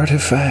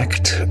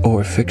 artifact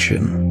or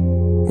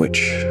fiction,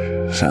 which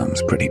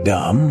sounds pretty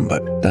dumb,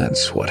 but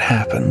that's what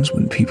happens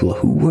when people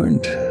who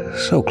weren't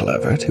so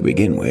clever to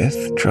begin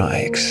with try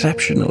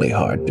exceptionally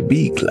hard to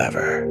be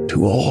clever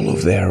to all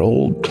of their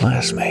old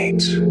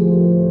classmates.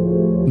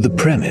 The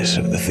premise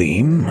of the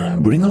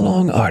theme: bring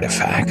along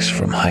artifacts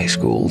from high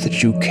school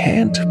that you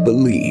can't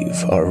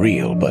believe are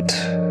real, but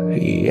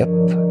yep,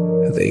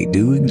 they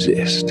do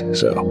exist.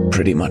 So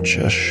pretty much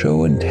a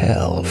show and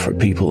tell for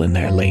people in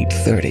their late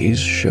 30s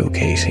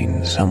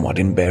showcasing somewhat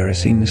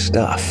embarrassing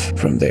stuff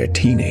from their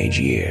teenage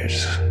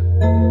years.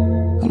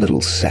 A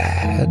little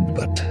sad,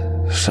 but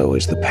so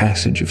is the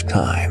passage of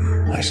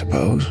time, I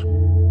suppose.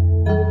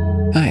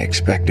 I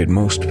expected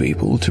most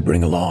people to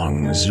bring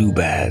along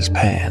Zubaz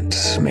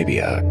pants, maybe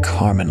a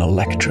Carmen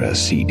Electra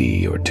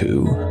CD or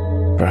two,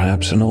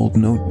 perhaps an old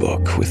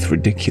notebook with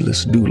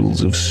ridiculous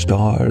doodles of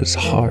stars,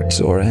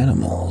 hearts, or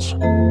animals.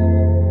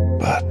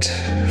 But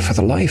for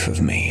the life of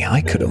me,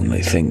 I could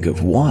only think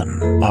of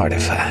one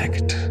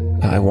artifact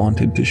I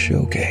wanted to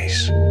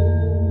showcase: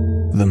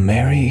 the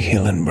Mary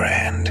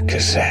Hillenbrand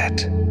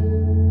cassette.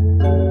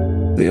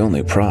 The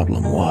only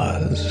problem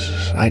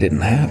was, I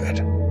didn't have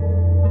it.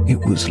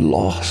 It was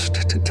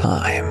lost to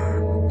time,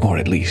 or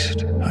at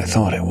least I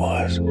thought it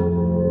was.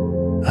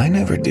 I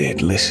never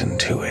did listen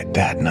to it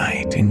that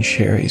night in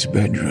Sherry's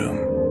bedroom.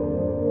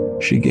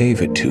 She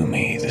gave it to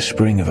me the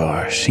spring of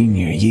our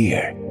senior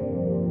year.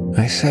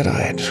 I said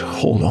I'd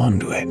hold on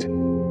to it,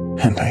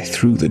 and I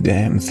threw the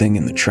damn thing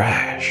in the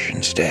trash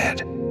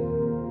instead.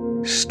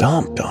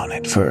 Stomped on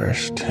it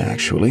first,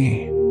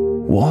 actually.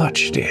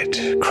 Watched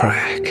it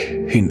crack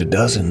into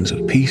dozens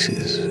of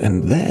pieces,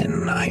 and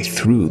then I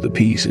threw the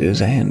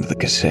pieces and the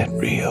cassette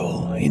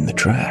reel in the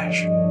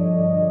trash.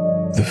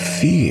 The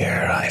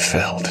fear I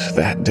felt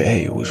that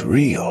day was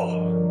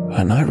real.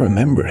 and I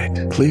remember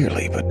it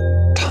clearly, but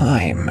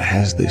time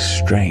has this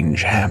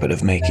strange habit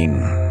of making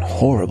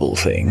horrible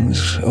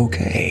things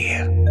okay,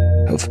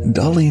 of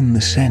dulling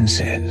the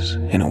senses,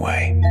 in a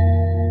way.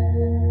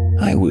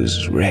 I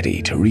was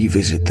ready to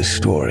revisit the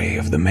story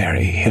of the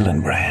Mary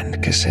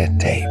Hillenbrand cassette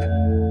tape,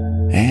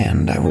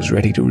 and I was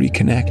ready to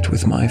reconnect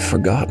with my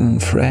forgotten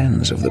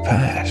friends of the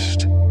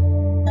past.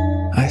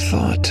 I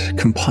thought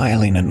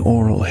compiling an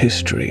oral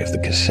history of the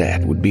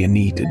cassette would be a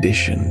neat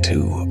addition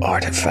to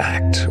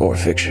artifact or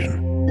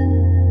fiction.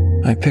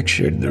 I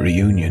pictured the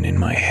reunion in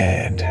my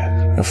head.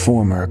 A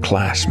former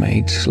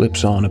classmate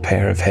slips on a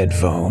pair of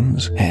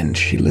headphones, and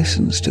she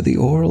listens to the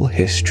oral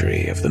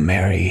history of the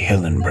Mary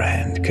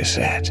Hillenbrand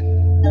cassette.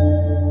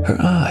 Her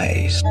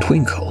eyes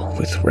twinkle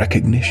with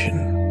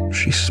recognition.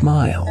 She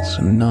smiles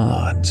and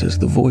nods as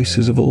the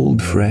voices of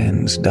old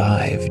friends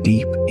dive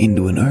deep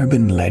into an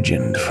urban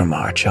legend from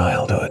our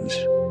childhoods.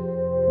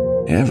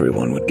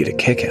 Everyone would get a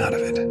kick out of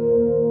it.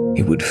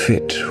 It would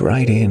fit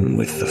right in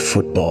with the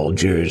football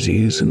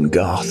jerseys and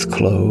goth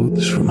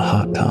clothes from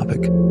Hot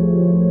Topic.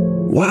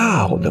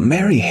 Wow, the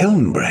Mary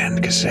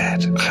Hillenbrand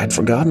cassette. I'd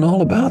forgotten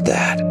all about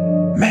that.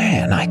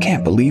 Man, I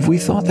can't believe we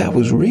thought that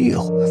was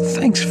real.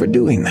 Thanks for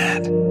doing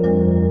that.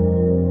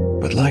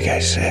 But like I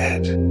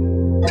said,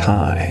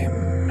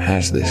 time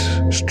has this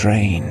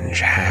strange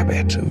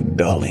habit of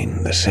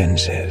dulling the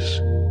senses.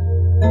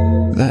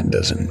 That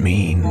doesn't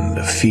mean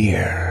the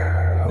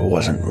fear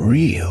wasn't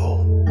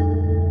real.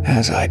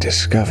 As I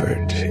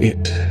discovered,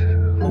 it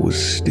was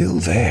still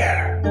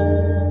there.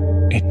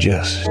 It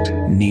just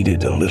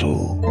needed a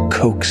little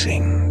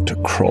coaxing to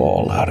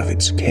crawl out of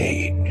its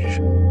cage.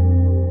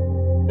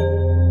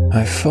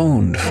 I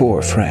phoned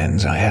 4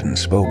 friends I hadn't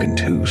spoken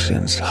to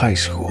since high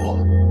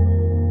school.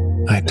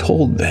 I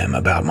told them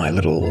about my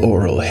little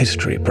oral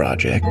history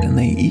project, and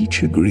they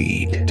each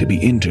agreed to be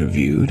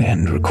interviewed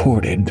and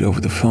recorded over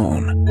the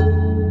phone.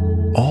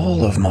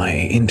 All of my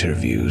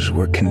interviews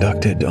were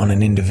conducted on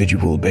an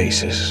individual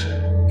basis.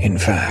 In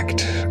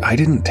fact, I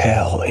didn't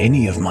tell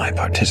any of my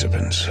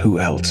participants who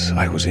else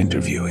I was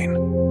interviewing.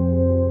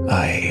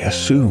 I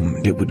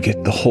assumed it would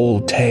get the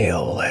whole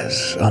tale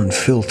as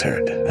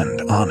unfiltered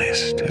and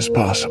honest as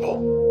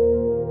possible.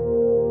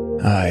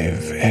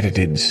 I've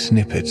edited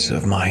snippets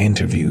of my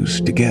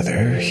interviews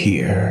together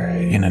here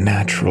in a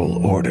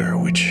natural order,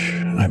 which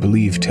I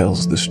believe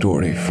tells the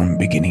story from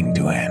beginning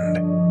to end.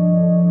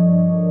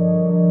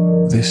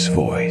 This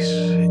voice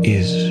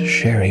is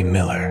Sherry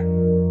Miller.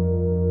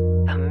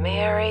 The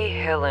Mary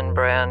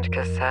Hillenbrand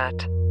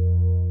cassette.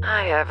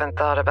 I haven't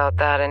thought about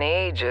that in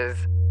ages.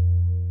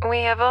 We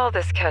have all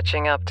this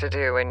catching up to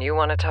do, and you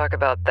want to talk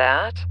about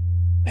that?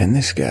 And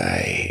this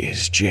guy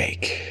is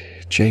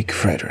Jake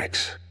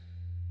Fredericks.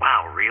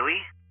 Wow,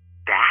 really?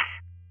 That?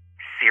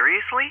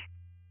 Seriously?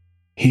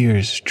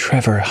 Here's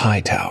Trevor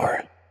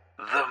Hightower.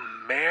 The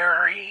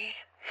Mary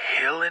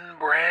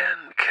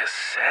Hillenbrand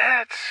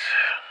cassette?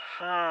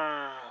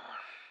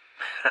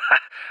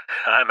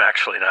 I'm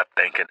actually not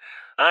thinking.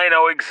 I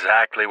know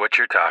exactly what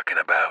you're talking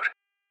about.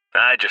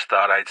 I just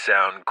thought I'd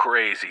sound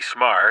crazy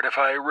smart if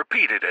I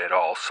repeated it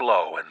all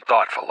slow and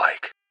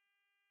thoughtful-like.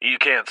 You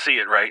can't see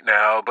it right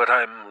now, but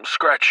I'm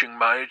scratching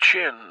my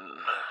chin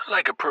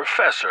like a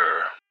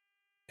professor.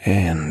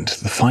 And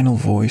the final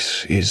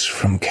voice is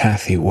from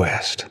Kathy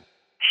West.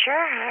 Sure,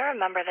 I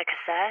remember the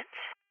cassette.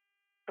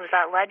 It was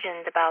that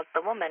legend about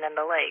the woman in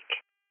the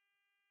lake.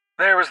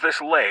 There was this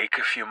lake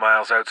a few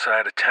miles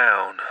outside of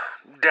town,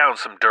 down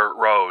some dirt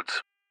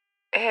roads.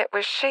 It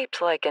was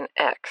shaped like an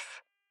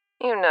X.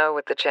 You know,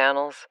 with the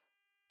channels.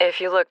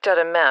 If you looked at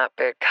a map,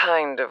 it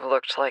kind of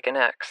looked like an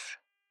X.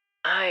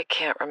 I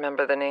can't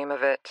remember the name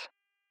of it.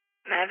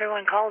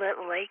 Everyone called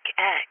it Lake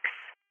X.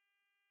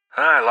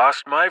 I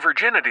lost my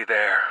virginity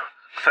there.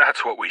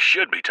 That's what we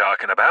should be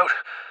talking about.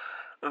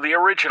 The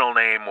original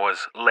name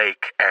was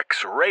Lake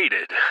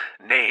X-Rated,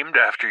 named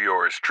after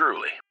yours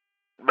truly.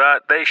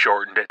 But they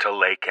shortened it to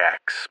Lake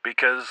X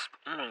because,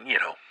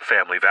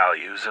 family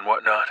values and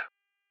whatnot.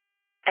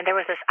 And there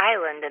was this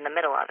island in the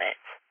middle of it.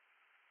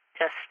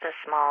 Just a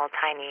small,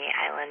 tiny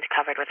island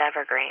covered with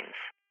evergreens.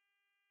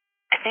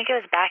 I think it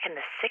was back in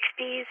the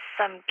 60s.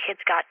 Some kids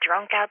got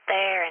drunk out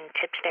there and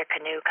tipped their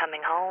canoe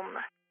coming home.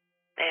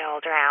 They all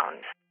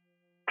drowned.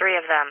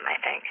 3 of them, I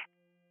think.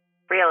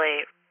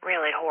 Really,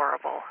 really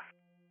horrible.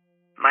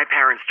 My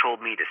parents told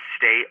me to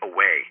stay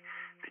away.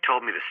 They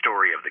told me the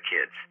story of the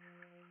kids.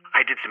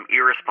 I did some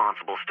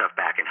irresponsible stuff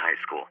back in high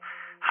school.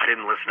 I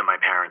didn't listen to my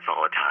parents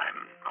all the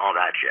time. All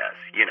that jazz,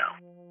 you know.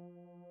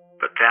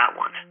 But that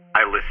one,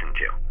 I listened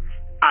to.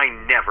 I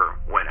never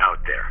went out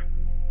there.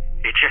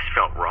 It just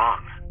felt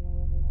wrong.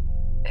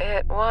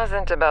 It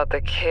wasn't about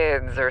the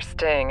kids or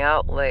staying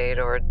out late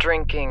or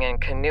drinking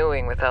and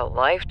canoeing without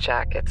life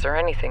jackets or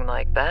anything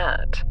like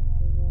that.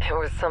 It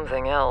was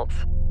something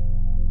else.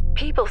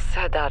 People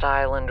said that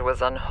island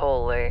was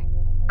unholy,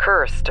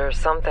 cursed or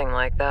something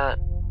like that.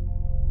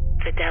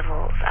 The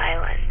Devil's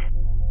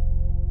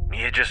Island.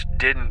 You just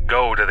didn't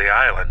go to the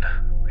island.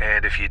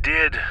 And if you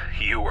did,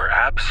 you were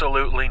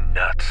absolutely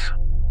nuts.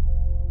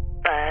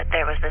 But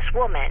there was this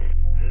woman,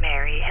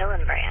 Mary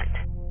Hillenbrand.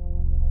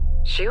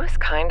 She was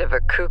kind of a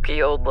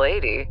kooky old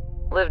lady.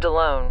 Lived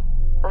alone.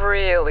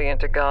 Really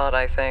into God,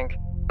 I think.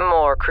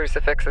 More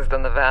crucifixes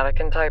than the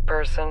Vatican type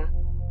person.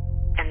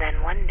 And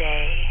then one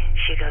day,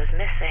 she goes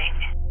missing.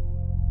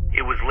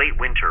 It was late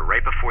winter,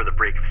 right before the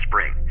break of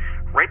spring.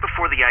 Right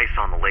before the ice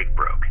on the lake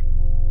broke.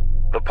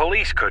 The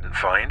police couldn't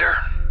find her.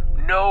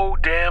 No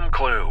damn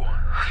clue.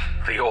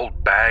 The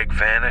old bag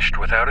vanished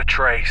without a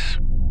trace.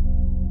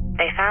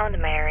 They found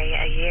Mary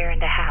a year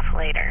and a half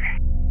later.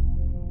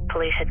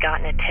 Police had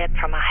gotten a tip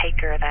from a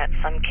hiker that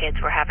some kids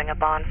were having a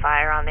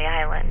bonfire on the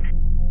island.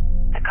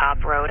 A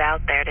cop rode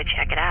out there to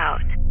check it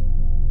out.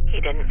 He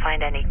didn't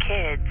find any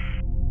kids,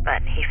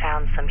 but he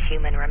found some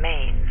human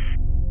remains.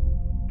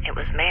 It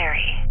was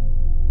Mary.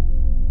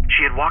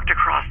 She had walked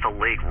across the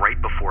lake right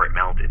before it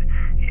melted,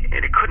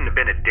 and it couldn't have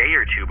been a day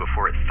or two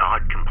before it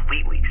thawed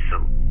completely,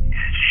 so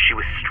she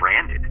was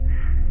stranded.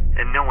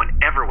 And no one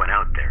ever went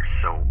out there,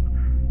 so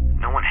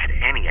no one had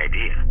any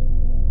idea.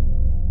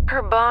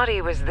 Her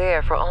body was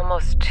there for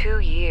almost 2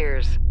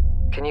 years.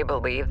 Can you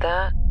believe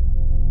that?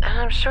 And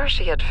I'm sure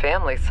she had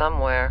family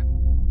somewhere.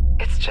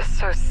 It's just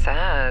so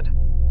sad.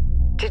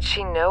 Did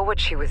she know what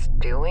she was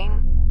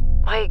doing?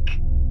 Like,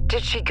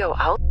 did she go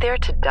out there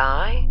to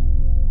die?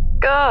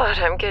 God,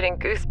 I'm getting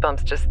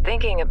goosebumps just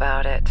thinking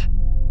about it.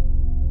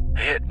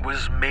 It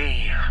was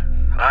me.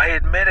 I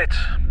admit it.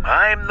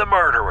 I'm the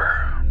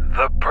murderer.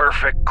 The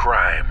perfect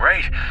crime,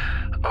 right?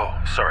 Oh,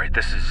 sorry,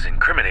 this is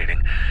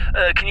incriminating.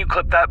 Can you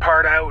clip that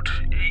part out?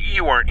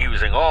 You aren't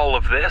using all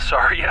of this,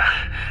 are you?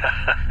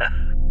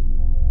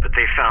 But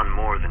they found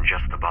more than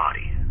just the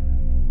body.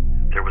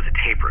 There was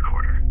a tape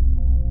recorder.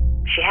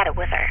 She had it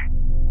with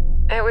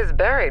her. It was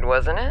buried,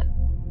 wasn't it?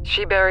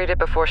 She buried it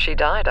before she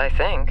died, I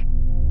think.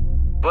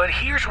 But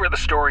here's where the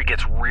story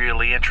gets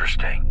really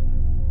interesting.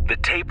 The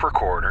tape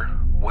recorder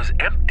was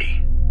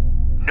empty.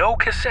 No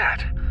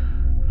cassette.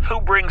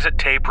 Who brings a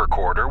tape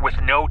recorder with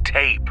no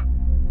tape?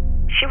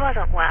 She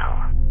wasn't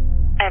well.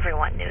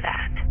 Everyone knew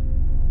that.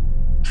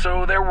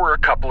 So there were a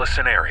couple of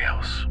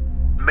scenarios.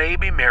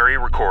 Maybe Mary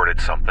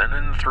recorded something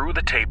and threw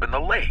the tape in the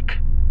lake.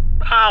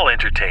 I'll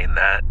entertain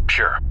that,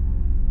 sure.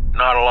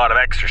 Not a lot of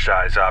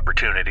exercise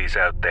opportunities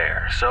out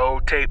there,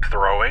 so tape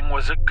throwing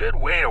was a good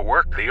way to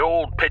work the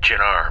old pitching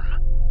arm.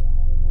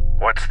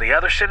 What's the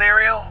other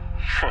scenario?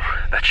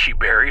 That she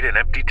buried an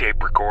empty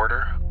tape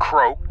recorder,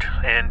 croaked,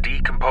 and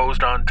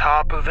decomposed on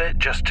top of it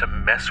just to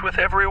mess with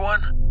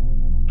everyone?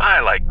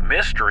 I like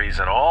mysteries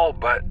and all,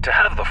 but to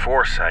have the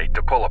foresight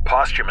to pull a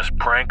posthumous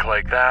prank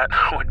like that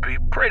would be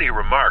pretty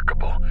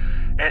remarkable.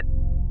 And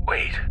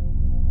wait,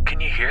 can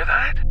you hear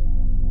that?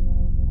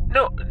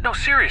 No,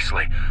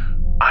 seriously.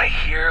 I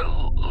hear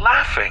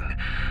laughing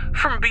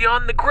from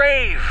beyond the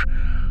grave.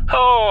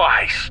 Oh,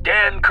 I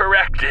stand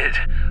corrected.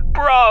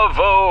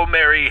 Bravo,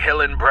 Mary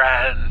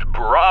Hillenbrand.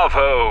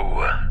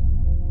 Bravo.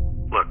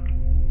 Look,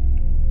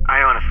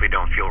 I honestly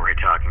don't feel right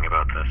talking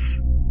about this.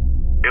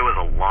 It was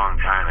a long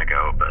time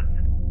ago, but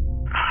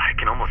I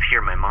can almost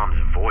hear my mom's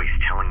voice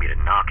telling me to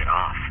knock it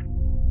off.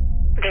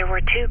 There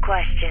were 2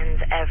 questions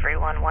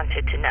everyone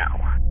wanted to know.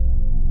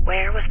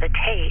 Where was the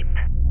tape,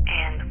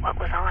 and what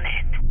was on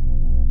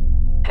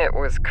it? It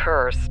was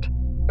cursed.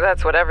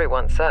 That's what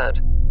everyone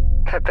said.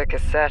 That the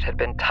cassette had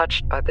been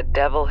touched by the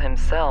devil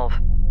himself.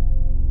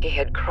 He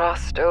had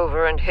crossed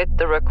over and hit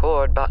the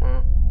record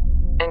button.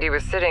 And he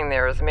was sitting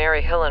there as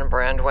Mary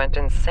Hillenbrand went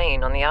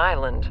insane on the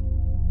island.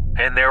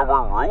 And there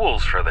were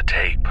rules for the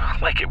tape,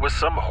 like it was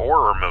some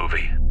horror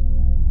movie.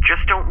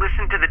 Just don't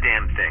listen to the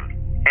damn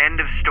thing. End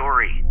of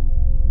story.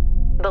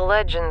 The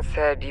legend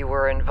said you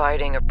were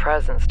inviting a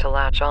presence to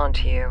latch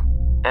onto you,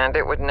 and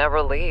it would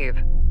never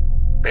leave.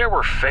 There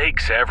were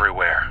fakes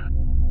everywhere.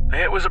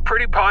 It was a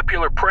pretty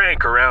popular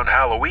prank around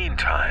Halloween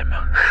time.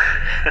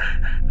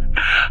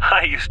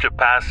 I used to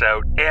pass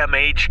out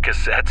MH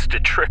cassettes to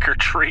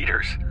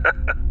trick-or-treaters.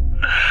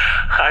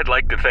 I'd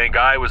like to think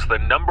I was the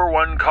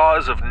 #1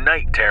 cause of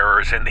night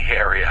terrors in the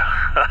area.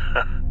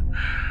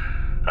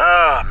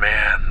 Oh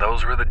man,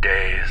 those were the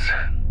days.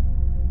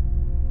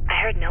 I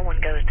heard no one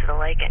goes to the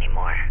lake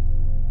anymore.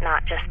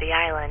 Not just the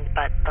island,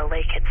 but the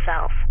lake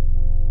itself.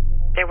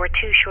 There were 2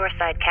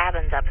 shoreside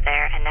cabins up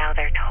there, and now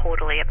they're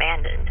totally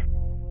abandoned.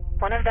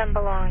 One of them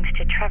belonged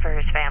to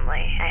Trevor's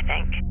family, I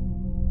think.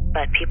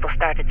 But people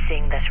started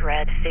seeing this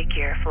red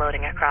figure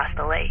floating across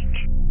the lake.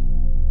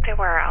 There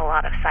were a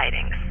lot of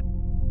sightings.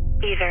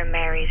 Either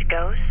Mary's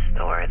ghost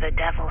or the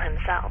devil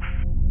himself.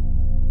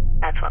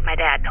 That's what my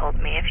dad told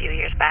me a few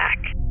years back.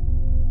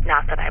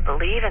 Not that I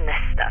believe in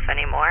this stuff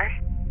anymore.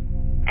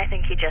 I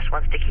think he just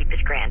wants to keep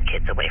his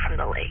grandkids away from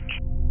the lake.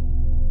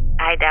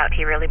 I doubt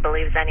he really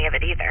believes any of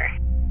it either.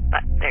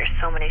 But there's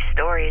so many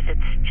stories,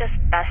 it's just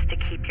best to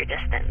keep your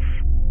distance.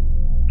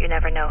 You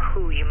never know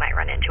who you might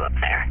run into up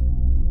there.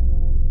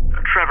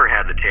 Trevor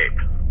had the tape.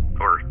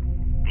 Or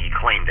he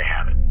claimed to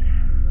have it.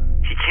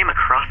 He came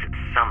across it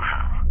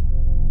somehow.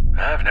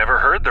 I've never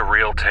heard the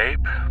real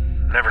tape.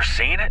 Never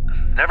seen it.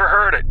 Never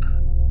heard it.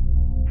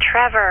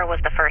 Trevor was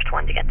the first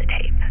one to get the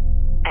tape.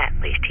 At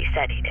least he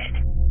said he did.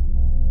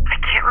 I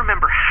can't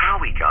remember how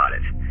he got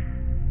it.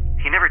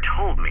 He never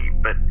told me,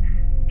 but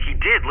he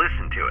did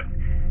listen to it.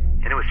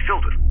 And it was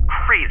filled with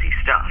crazy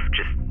stuff,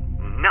 just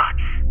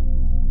nuts.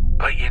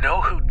 But you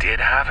know who did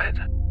have it?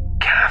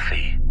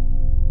 Kathy.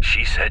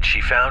 She said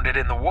she found it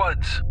in the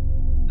woods.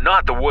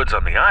 Not the woods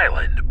on the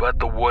island, but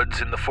the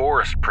woods in the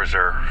forest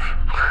preserve.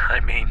 I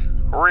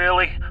mean,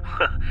 really?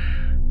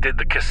 Did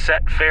the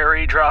cassette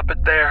fairy drop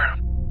it there?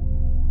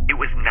 It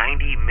was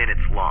 90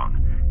 minutes long,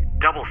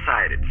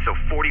 double-sided, so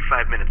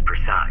 45 minutes per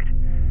side.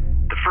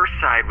 The first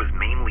side was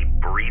mainly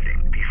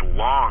breathing, these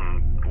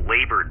long,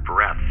 labored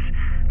breaths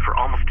for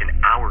almost an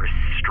hour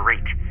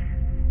straight.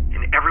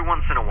 And every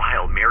once in a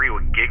while, Mary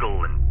would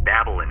giggle and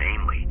babble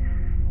inanely.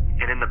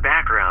 And in the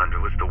background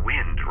was the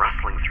wind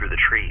rustling through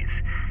the trees,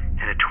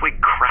 and a twig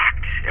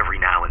cracked every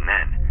now and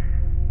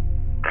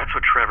then. That's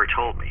what Trevor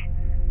told me.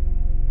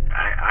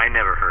 I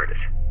never heard it.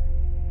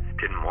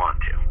 Didn't want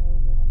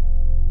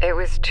to. It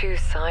was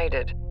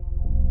two-sided.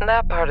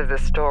 That part of the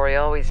story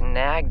always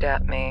nagged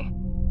at me.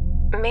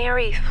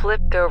 Mary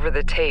flipped over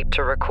the tape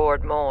to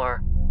record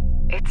more.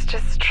 It's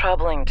just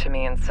troubling to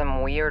me in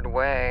some weird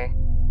way.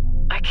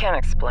 I can't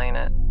explain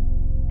it.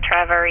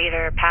 Trevor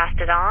either passed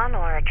it on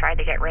or tried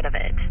to get rid of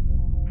it.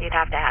 You'd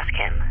have to ask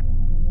him.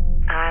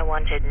 I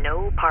wanted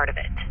no part of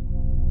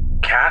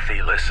it.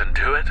 Kathy listened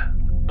to it.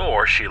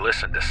 Or she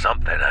listened to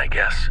something, I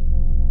guess.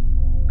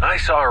 I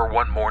saw her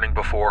one morning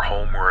before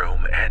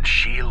homeroom, and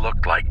she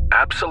looked like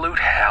absolute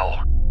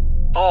hell.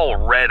 All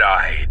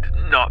red-eyed,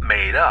 not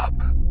made up.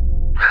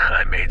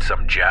 I made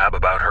some jab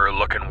about her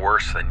looking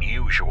worse than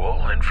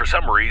usual, and for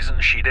some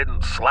reason she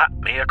didn't slap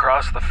me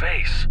across the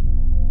face.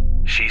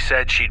 She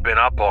said she'd been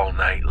up all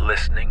night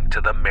listening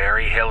to the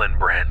Mary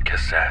Hillenbrand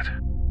cassette.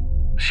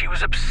 She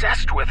was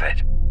obsessed with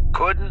it.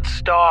 Couldn't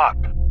stop.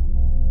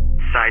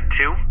 Side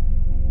 2,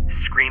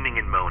 screaming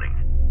and moaning.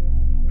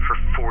 For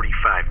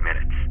 45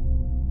 minutes.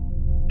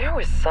 There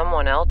was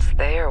someone else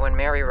there when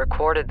Mary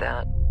recorded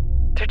that.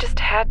 There just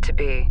had to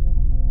be.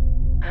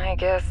 I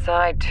guess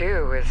side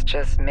 2 is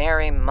just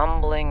Mary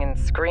mumbling and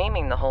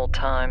screaming the whole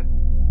time.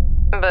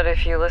 But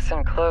if you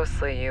listen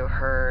closely, you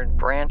heard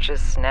branches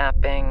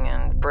snapping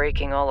and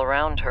breaking all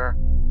around her.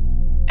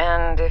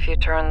 And if you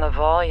turn the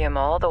volume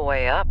all the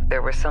way up,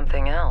 there was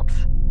something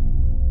else.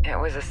 It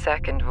was a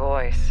second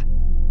voice.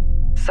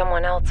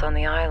 Someone else on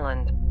the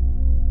island.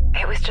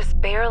 It was just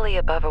barely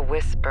above a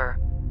whisper.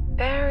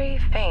 Very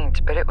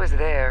faint, but it was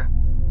there.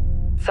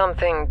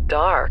 Something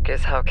dark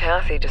is how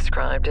Kathy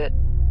described it.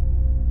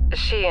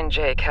 She and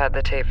Jake had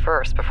the tape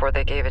first before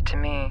they gave it to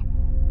me.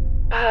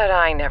 But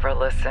I never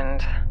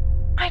listened.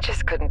 I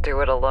just couldn't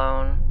do it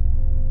alone.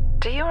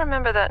 Do you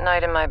remember that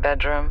night in my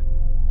bedroom?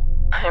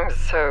 I'm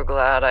so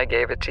glad I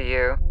gave it to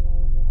you.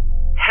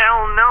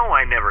 Hell no,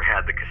 I never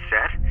had the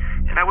cassette,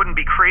 and I wouldn't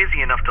be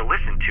crazy enough to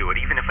listen to it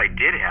even if I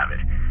did have it.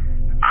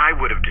 I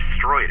would have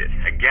destroyed it,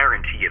 I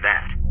guarantee you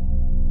that.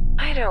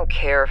 I don't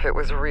care if it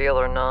was real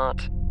or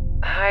not.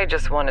 I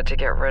just wanted to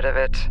get rid of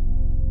it.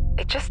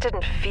 It just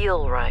didn't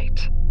feel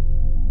right.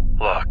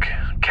 Look,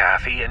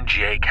 Kathy and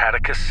Jake had a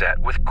cassette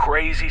with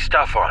crazy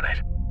stuff on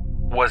it.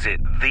 Was it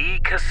the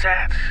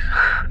cassette?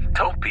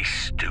 Don't be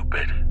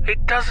stupid.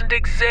 It doesn't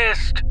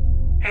exist.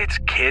 It's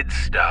kid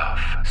stuff,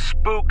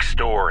 spook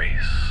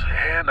stories,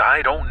 and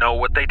I don't know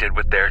what they did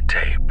with their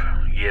tape.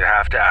 You'd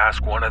have to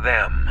ask one of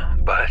them,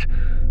 but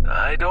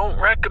I don't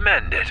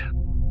recommend it.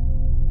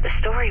 The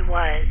story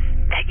was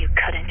that you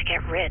couldn't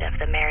get rid of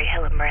the Mary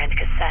Hillenbrand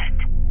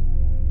cassette.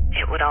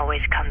 It would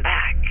always come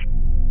back.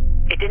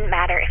 It didn't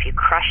matter if you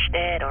crushed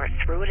it or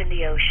threw it in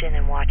the ocean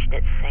and watched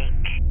it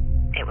sink.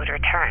 It would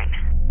return.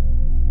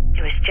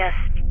 It was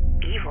just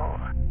evil,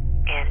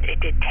 and it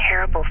did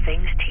terrible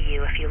things to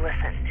you if you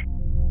listened.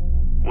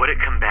 Would it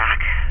come back?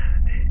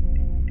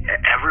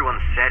 Everyone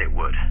said it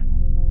would.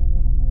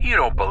 You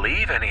don't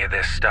believe any of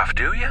this stuff,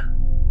 do you?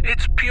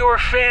 It's pure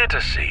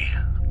fantasy.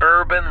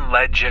 Urban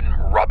legend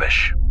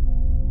rubbish.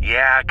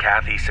 Yeah,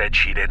 Kathy said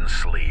she didn't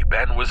sleep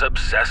and was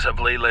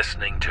obsessively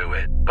listening to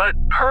it, but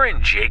her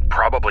and Jake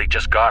probably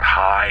just got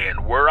high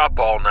and were up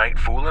all night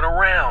fooling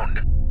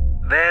around.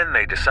 Then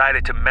they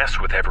decided to mess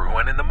with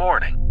everyone in the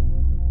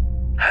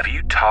morning. Have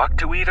you talked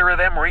to either of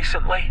them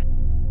recently?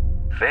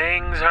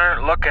 Things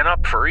aren't looking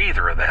up for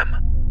either of them.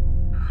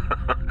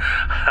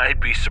 I'd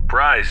be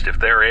surprised if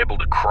they're able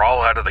to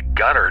crawl out of the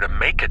gutter to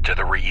make it to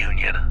the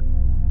reunion.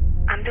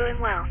 I'm doing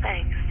well,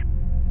 thanks.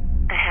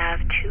 I have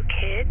 2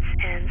 kids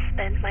and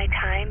spend my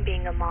time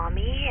being a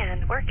mommy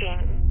and working.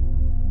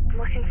 I'm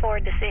looking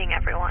forward to seeing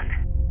everyone.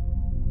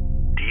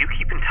 Do you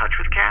keep in touch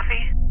with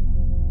Kathy?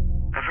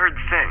 I've heard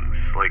things,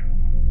 like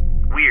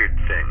weird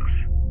things.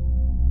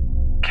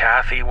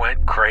 Kathy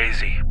went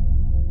crazy.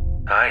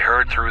 I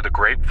heard through the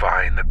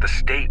grapevine that the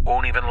state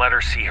won't even let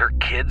her see her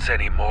kids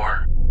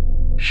anymore.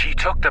 She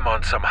took them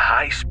on some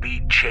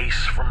high-speed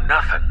chase from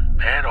nothing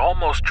and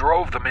almost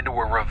drove them into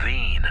a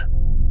ravine.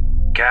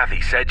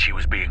 Kathy said she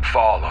was being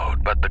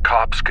followed, but the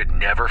cops could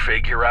never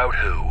figure out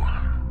who.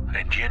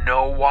 And you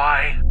know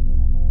why?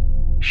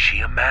 She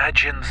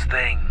imagines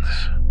things.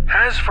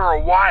 Has for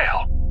a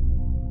while.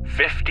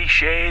 50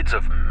 shades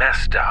of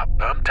messed up,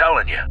 I'm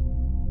telling you.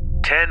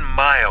 10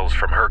 miles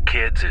from her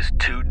kids is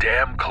too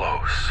damn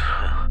close.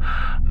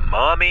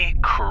 Mommy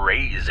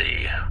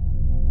crazy.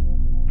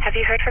 Have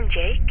you heard from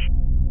Jake?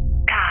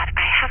 God,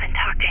 I haven't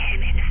talked to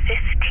him in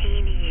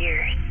 15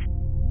 years.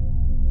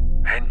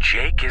 And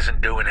Jake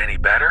isn't doing any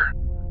better?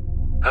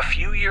 A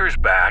few years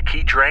back,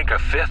 he drank a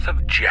fifth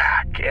of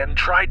Jack and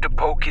tried to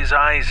poke his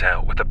eyes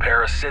out with a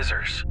pair of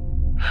scissors.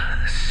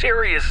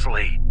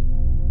 Seriously.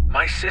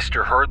 My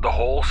sister heard the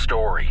whole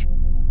story.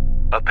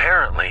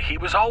 Apparently, he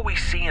was always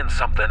seeing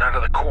something out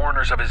of the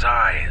corners of his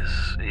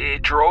eyes.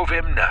 It drove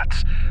him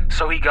nuts,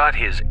 so he got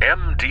his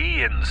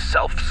MD in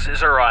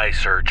self-scissor eye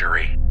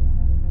surgery.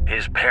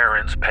 His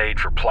parents paid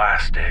for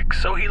plastic,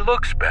 so he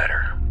looks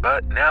better,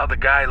 but now the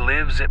guy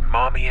lives at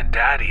Mommy and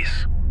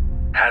Daddy's.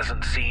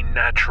 Hasn't seen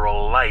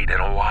natural light in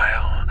a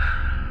while.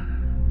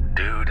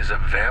 Dude is a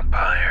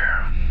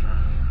vampire.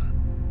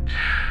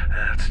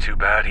 It's too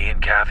bad he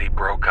and Kathy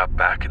broke up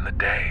back in the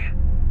day.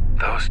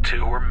 Those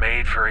two were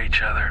made for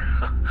each other.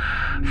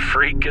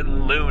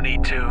 Freaking Looney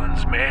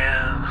Tunes,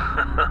 man.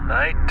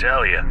 I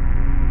tell ya.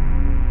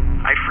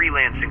 I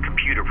freelance in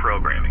computer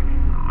programming.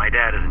 My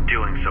dad isn't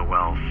doing so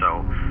well, so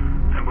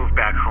I moved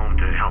back home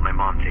to help my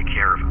mom take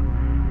care of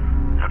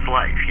him. That's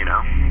life, you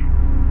know?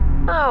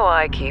 Oh,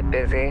 I keep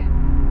busy.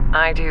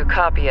 I do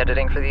copy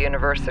editing for the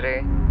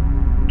university.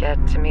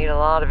 Get to meet a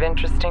lot of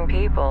interesting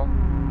people.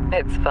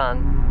 It's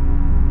fun.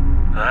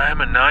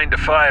 I'm a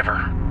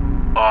 9-to-5er.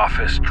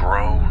 Office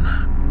drone.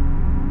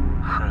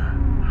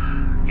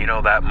 You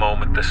know that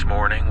moment this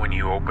morning when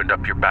you opened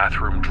up your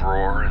bathroom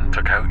drawer and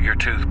took out your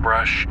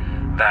toothbrush?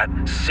 That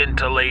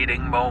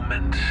scintillating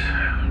moment?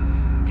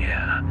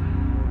 Yeah,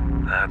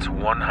 that's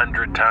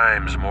 100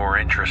 times more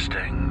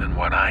interesting than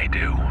what I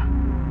do.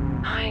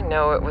 I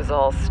know it was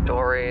all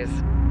stories.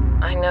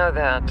 I know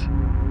that.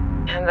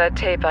 And that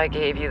tape I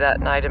gave you that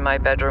night in my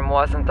bedroom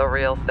wasn't the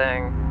real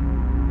thing.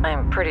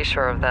 I'm pretty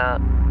sure of that.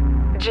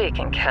 Jake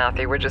and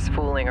Kathy were just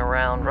fooling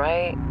around,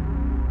 right?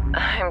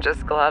 I'm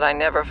just glad I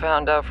never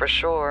found out for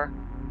sure.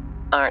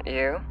 Aren't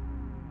you?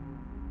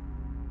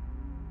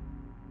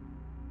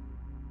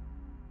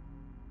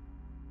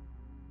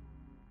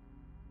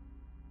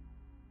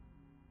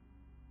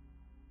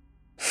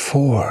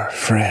 Four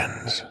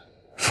friends.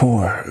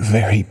 4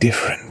 very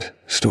different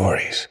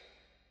stories.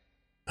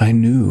 I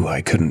knew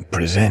I couldn't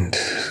present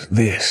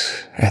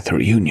this at the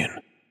reunion.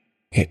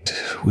 It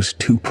was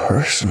too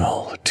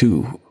personal,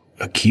 too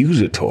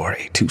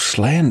accusatory, too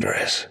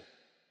slanderous.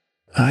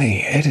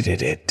 I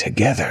edited it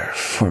together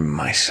for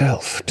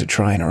myself to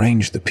try and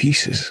arrange the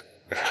pieces.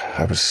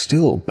 I was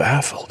still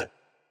baffled.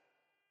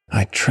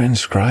 I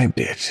transcribed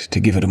it to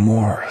give it a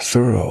more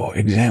thorough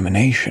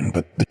examination,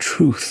 but the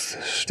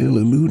truth still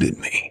eluded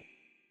me.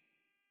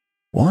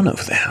 One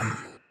of them,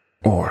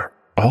 or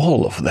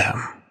all of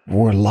them,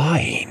 were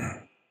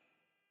lying.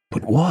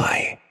 But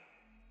why?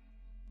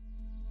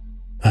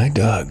 I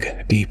dug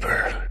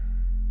deeper.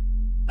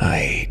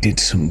 I did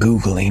some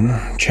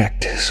Googling,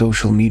 checked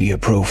social media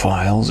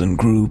profiles and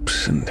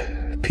groups,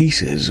 and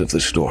pieces of the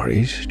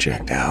stories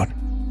checked out,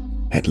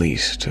 at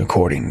least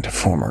according to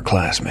former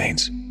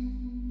classmates.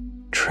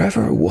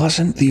 Trevor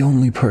wasn't the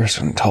only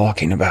person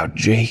talking about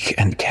Jake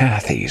and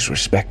Kathy's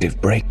respective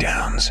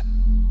breakdowns.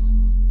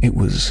 It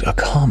was a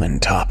common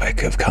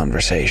topic of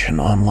conversation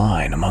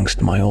online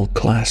amongst my old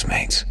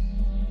classmates,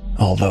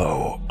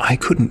 although I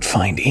couldn't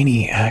find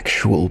any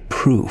actual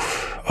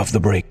proof of the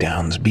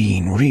breakdowns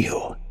being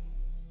real.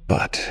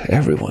 But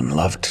everyone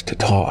loved to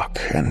talk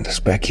and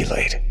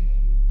speculate.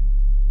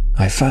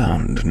 I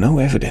found no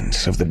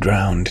evidence of the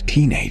drowned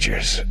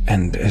teenagers,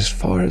 and as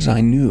far as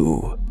I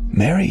knew,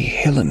 Mary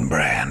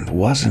Hillenbrand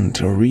wasn't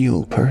a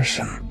real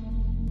person.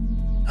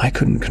 I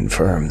couldn't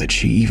confirm that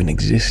she even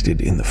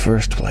existed in the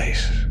first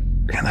place,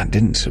 and that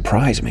didn't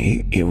surprise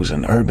me. It was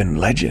an urban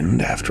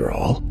legend, after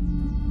all.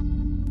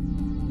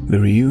 The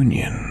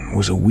reunion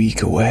was a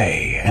week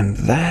away, and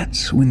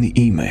that's when the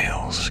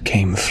emails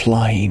came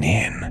flying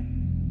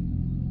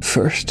in.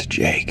 First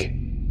Jake,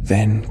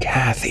 then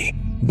Kathy,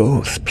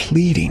 both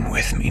pleading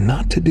with me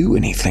not to do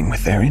anything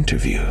with their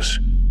interviews.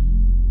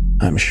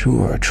 I'm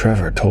sure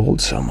Trevor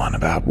told someone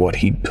about what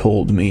he'd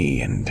told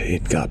me, and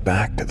it got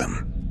back to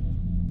them.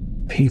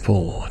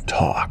 People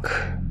talk.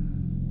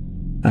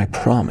 I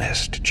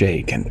promised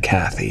Jake and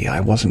Kathy I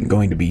wasn't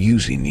going to be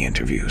using the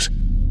interviews.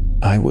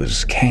 I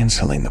was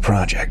canceling the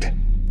project.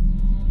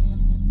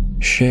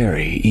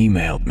 Sherry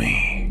emailed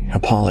me,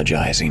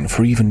 apologizing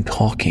for even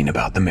talking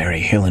about the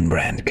Mary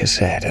Hillenbrand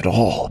cassette at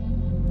all.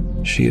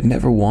 She had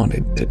never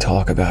wanted to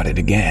talk about it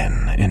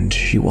again, and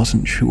she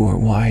wasn't sure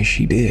why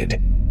she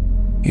did.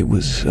 It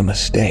was a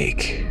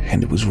mistake,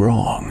 and it was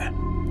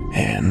wrong.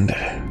 And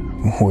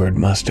word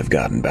must have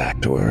gotten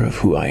back to her of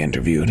who I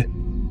interviewed.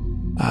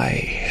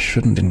 I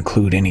shouldn't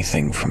include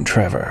anything from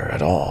Trevor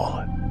at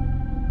all.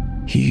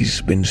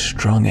 He's been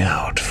strung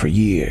out for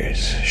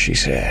years, she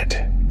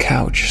said,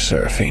 couch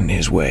surfing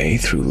his way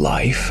through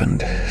life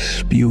and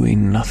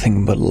spewing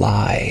nothing but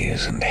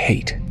lies and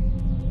hate.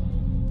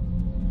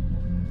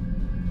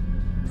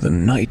 The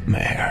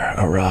nightmare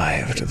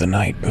arrived the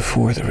night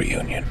before the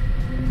reunion.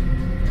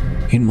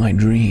 In my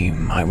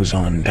dream, I was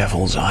on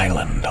Devil's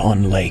Island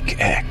on Lake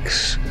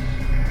X,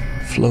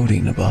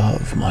 floating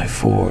above my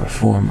 4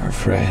 former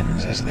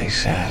friends as they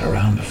sat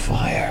around a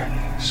fire,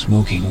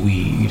 smoking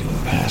weed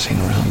and passing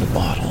around a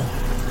bottle.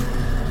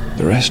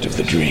 The rest of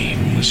the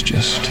dream was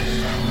just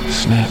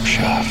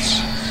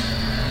snapshots.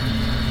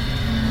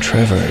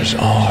 Trevor's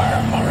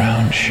arm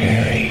around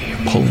Sherry,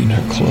 pulling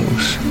her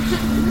close.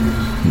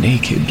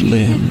 Naked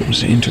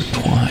limbs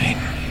intertwine.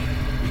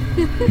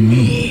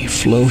 Me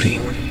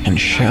floating and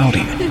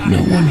shouting.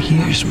 No one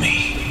hears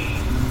me.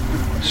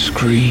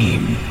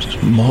 Screams,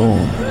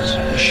 moans.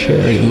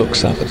 Sherry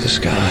looks up at the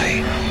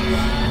sky.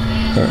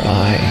 Her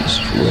eyes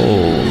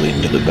roll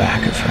into the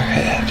back of her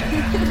head.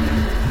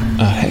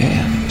 A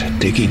hand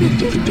digging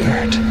into the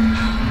dirt.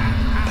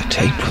 The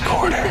tape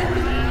recorder.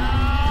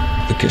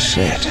 The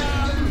cassette.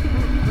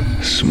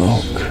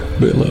 Smoke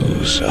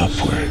billows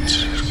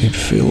upwards. It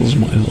fills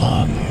my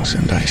lungs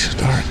and I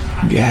start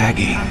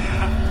gagging.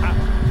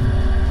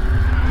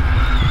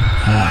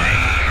 I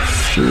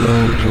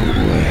float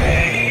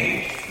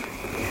away.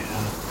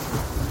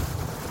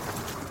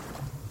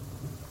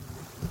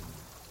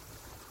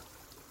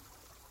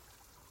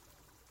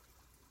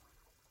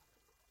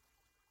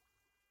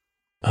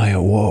 I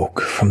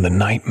awoke from the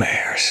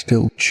nightmare,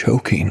 still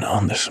choking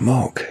on the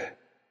smoke.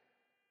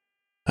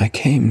 I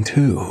came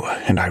to,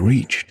 and I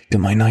reached to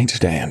my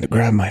nightstand to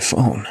grab my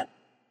phone.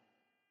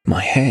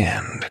 My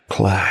hand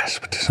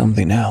clasped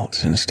something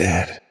else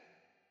instead.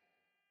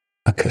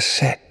 A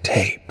cassette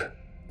tape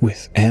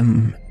with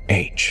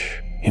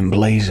M.H.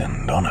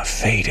 emblazoned on a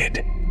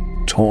faded,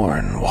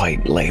 torn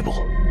white label.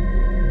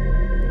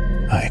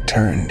 I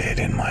turned it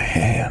in my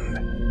hand.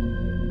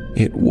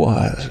 It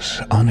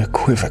was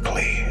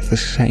unequivocally the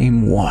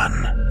same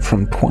one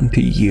from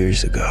 20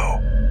 years ago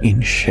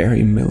in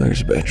Sherry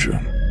Miller's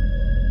bedroom.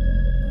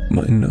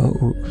 My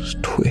nose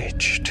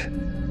twitched.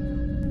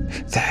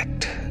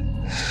 That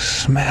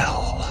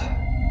smell.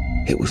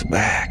 It was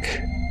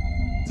back.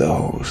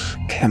 Those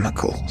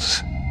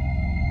chemicals.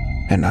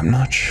 And I'm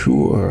not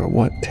sure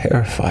what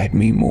terrified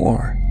me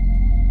more.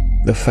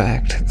 The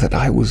fact that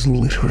I was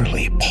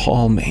literally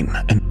palming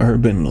an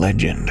urban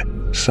legend,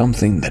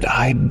 something that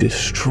I'd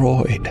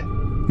destroyed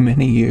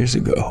many years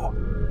ago.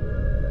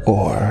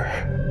 Or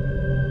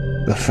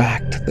the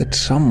fact that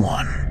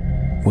someone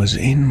was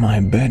in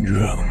my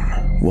bedroom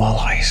while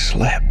I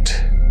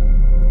slept.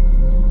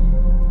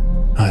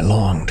 I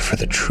longed for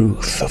the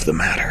truth of the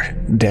matter,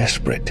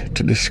 desperate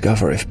to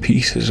discover if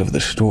pieces of the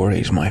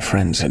stories my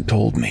friends had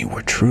told me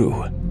were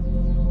true.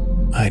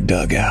 I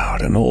dug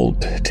out an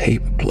old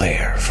tape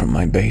player from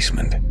my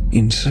basement,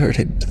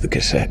 inserted the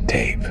cassette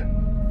tape,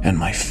 and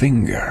my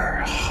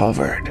finger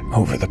hovered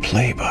over the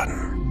play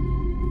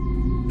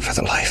button. For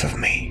the life of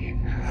me,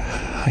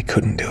 I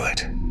couldn't do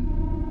it.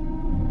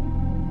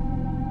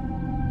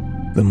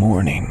 The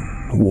morning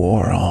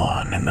wore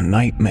on and the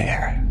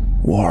nightmare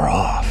wore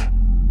off.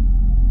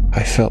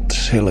 I felt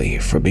silly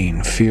for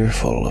being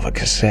fearful of a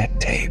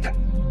cassette tape.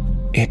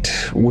 It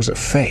was a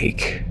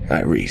fake,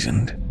 I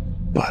reasoned,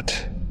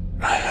 but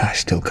I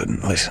still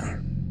couldn't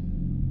listen.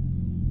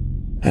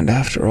 And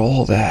after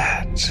all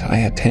that, I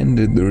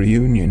attended the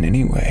reunion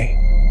anyway.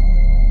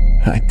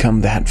 I'd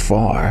come that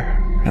far,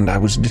 and I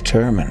was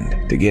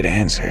determined to get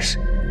answers.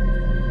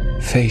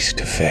 Face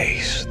to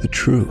face, the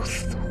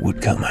truth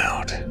would come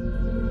out.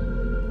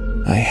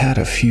 I had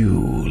a few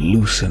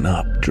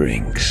loosen-up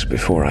drinks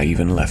before I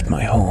even left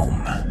my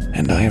home,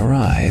 and I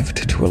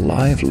arrived to a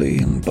lively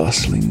and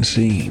bustling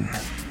scene.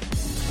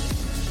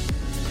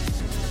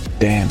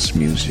 Dance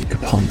music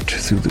pumped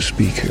through the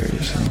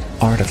speakers, and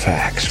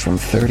artifacts from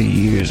 30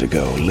 years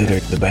ago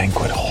littered the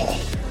banquet hall.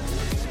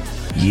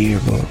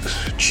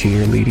 Yearbooks,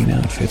 cheerleading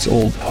outfits,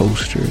 old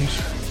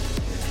posters.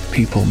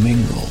 People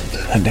mingled,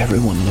 and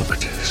everyone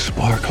looked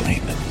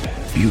sparkling and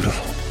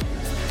beautiful.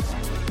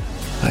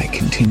 I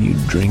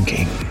continued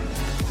drinking.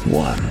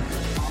 1,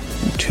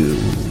 2,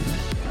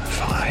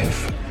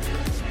 5.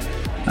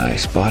 I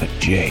spotted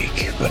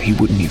Jake, but he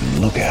wouldn't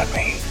even look at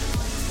me.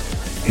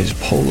 His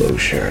polo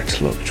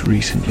shirts looked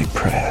recently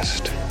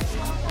pressed.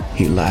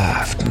 He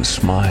laughed and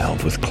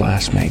smiled with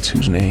classmates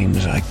whose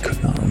names I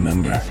could not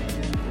remember.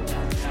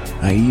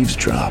 I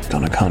eavesdropped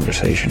on a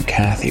conversation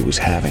Kathy was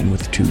having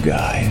with 2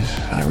 guys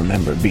I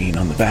remember being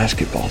on the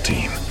basketball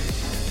team.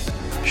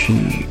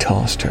 She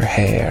tossed her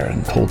hair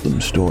and told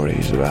them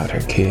stories about her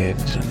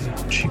kids,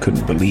 and she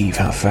couldn't believe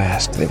how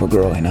fast they were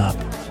growing up.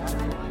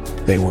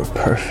 They were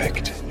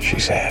perfect, she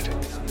said,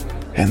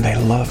 and they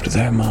loved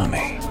their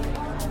mommy.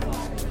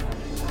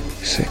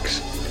 6,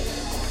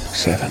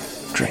 7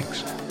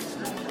 drinks.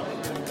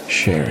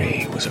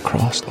 Sherry was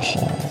across the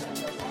hall,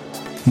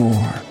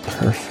 more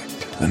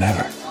perfect than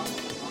ever.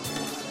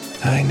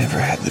 I never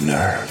had the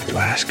nerve to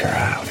ask her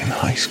out in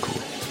high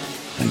school,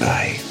 and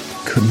I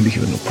couldn't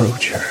even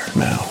approach her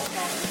now.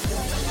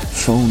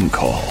 Phone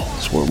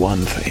calls were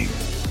one thing.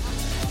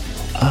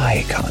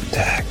 Eye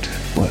contact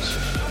was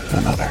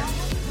another.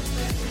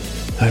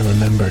 I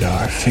remembered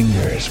our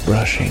fingers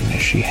brushing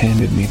as she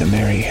handed me the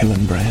Mary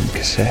Hillenbrand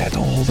cassette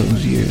all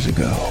those years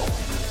ago.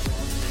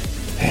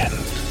 And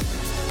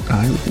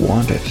I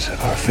wanted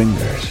our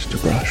fingers to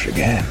brush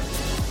again,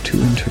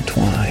 to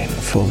intertwine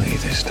fully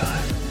this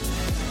time.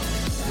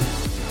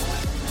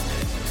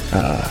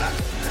 A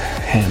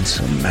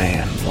handsome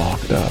man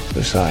walked up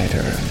beside her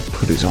and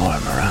put his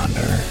arm around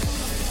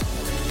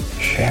her.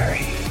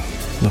 Sherry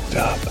looked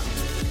up,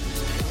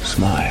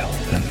 smiled,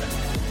 and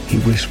he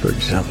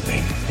whispered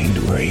something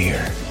into her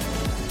ear.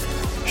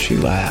 She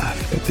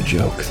laughed at the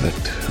joke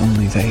that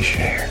only they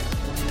shared.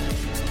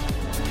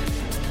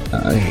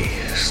 I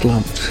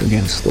slumped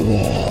against the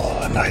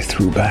wall and I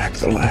threw back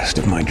the last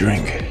of my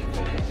drink.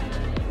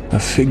 A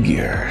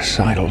figure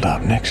sidled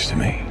up next to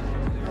me.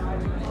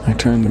 I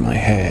turned my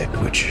head,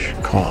 which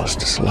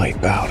caused a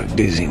slight bout of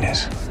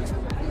dizziness.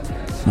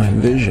 My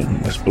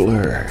vision was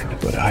blurred,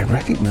 but I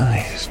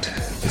recognized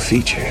the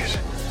features.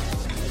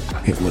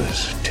 It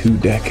was 2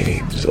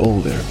 decades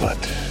older, but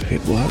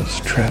it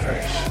was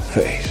Trevor's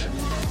face.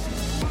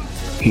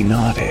 He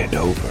nodded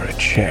over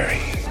at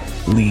Sherry,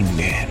 leaned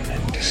in,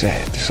 and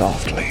said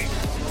softly,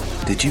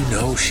 Did you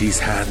know she's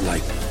had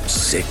like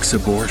 6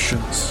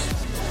 abortions?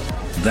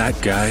 That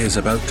guy is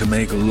about to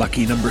make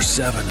lucky number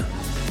 7.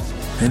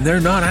 And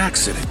they're not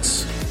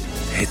accidents.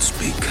 It's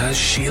because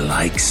she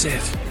likes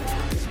it.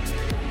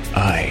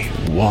 I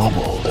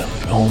wobbled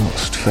and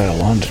almost fell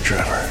onto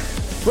Trevor.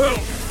 Whoa!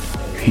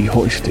 He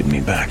hoisted me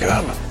back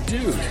up.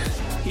 Dude,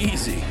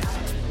 easy.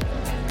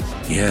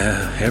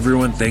 Yeah,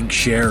 everyone thinks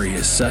Sherry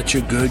is such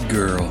a good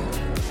girl.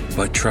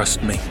 But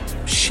trust me,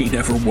 she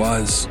never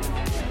was.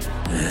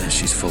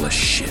 She's full of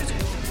shit.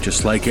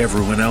 Just like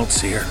everyone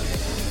else here.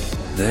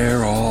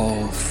 They're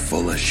all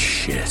full of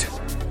shit.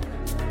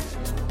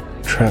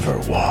 Trevor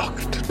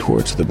walked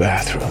towards the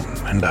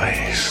bathroom, and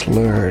I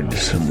slurred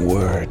some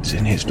words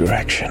in his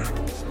direction.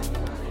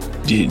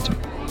 Did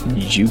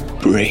you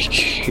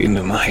break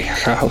into my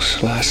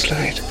house last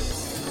night?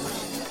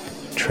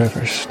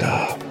 Trevor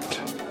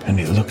stopped, and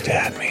he looked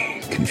at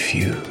me,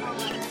 confused.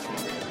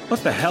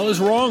 What the hell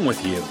is wrong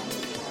with you?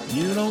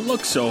 You don't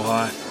look so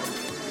hot.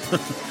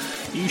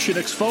 You should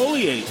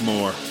exfoliate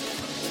more.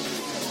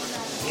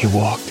 He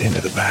walked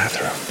into the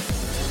bathroom.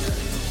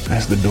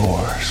 As the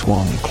door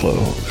swung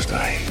closed,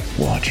 I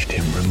watched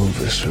him remove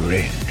a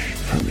syringe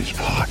from his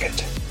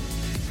pocket.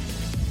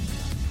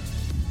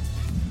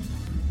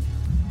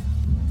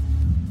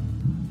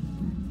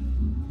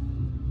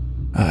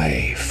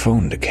 I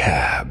phoned a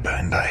cab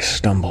and I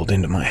stumbled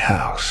into my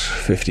house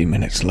 50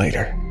 minutes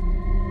later.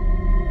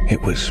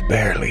 It was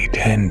barely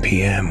 10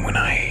 p.m. when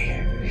I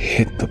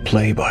hit the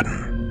play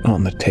button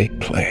on the tape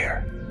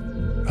player,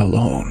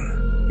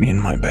 alone in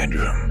my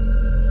bedroom.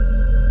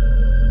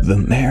 The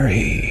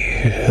Mary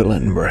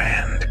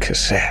Hillenbrand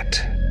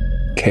cassette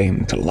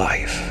came to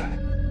life,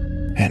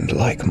 and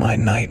like my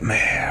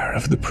nightmare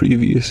of the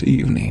previous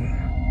evening,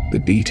 the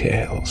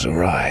details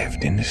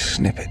arrived in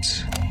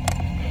snippets.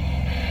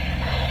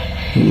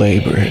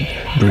 Labored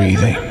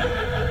breathing,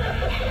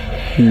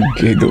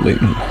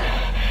 giggling,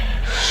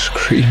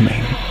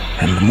 screaming,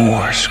 and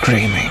more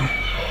screaming.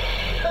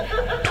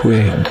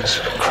 Twigs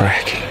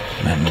cracking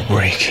and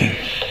breaking.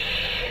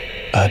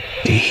 A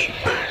deep,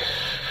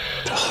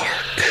 dark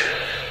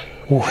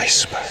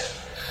whisper.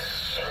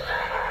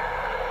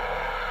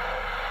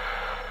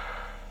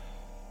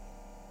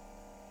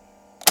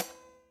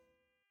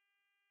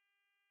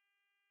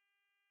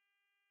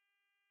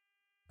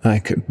 I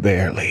could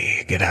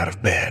barely get out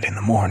of bed in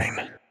the morning.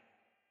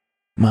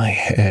 My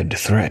head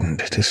threatened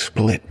to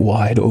split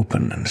wide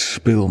open and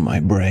spill my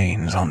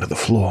brains onto the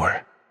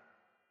floor.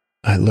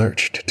 I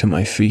lurched to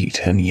my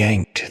feet and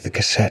yanked the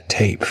cassette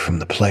tape from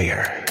the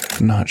player,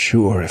 not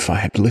sure if I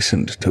had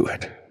listened to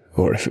it,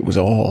 or if it was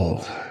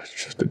all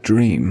just a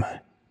dream.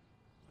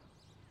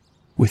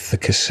 With the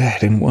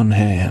cassette in one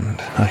hand,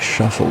 I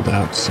shuffled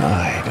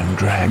outside and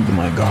dragged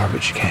my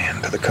garbage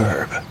can to the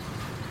curb.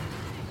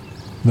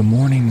 The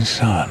morning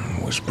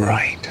sun was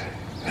bright,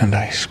 and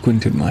I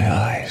squinted my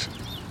eyes.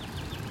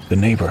 The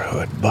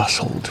neighborhood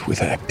bustled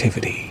with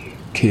activity.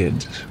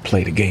 Kids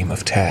played a game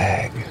of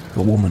tag.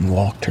 A woman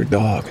walked her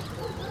dog.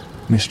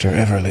 Mr.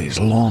 Everly's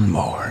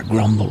lawnmower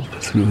grumbled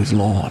through his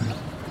lawn.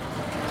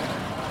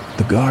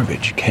 The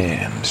garbage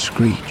can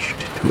screeched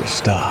to a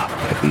stop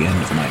at the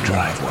end of my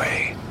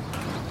driveway.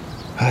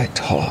 I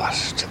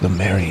tossed the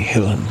Mary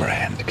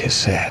Hillenbrand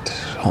cassette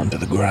onto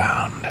the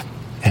ground,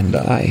 and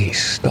I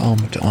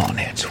stomped on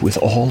it with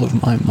all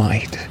of my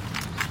might.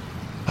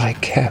 I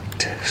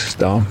kept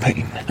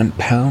stomping and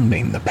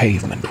pounding the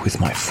pavement with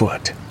my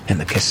foot, and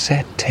the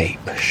cassette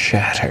tape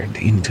shattered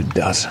into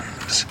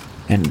dozens,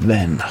 and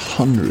then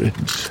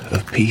hundreds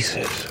of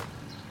pieces.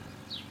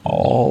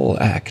 All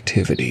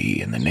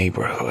activity in the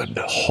neighborhood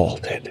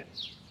halted.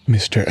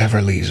 Mr.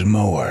 Everly's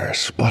mower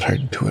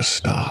sputtered to a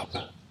stop.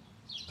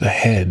 The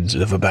heads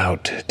of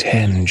about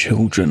 10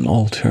 children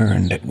all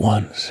turned at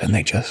once, and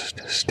they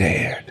just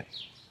stared.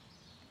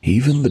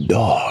 Even the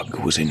dog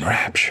was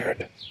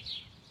enraptured.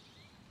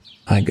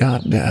 I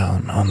got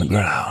down on the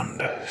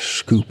ground,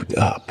 scooped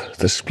up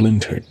the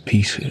splintered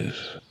pieces,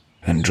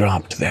 and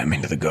dropped them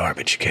into the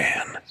garbage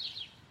can.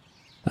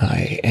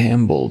 I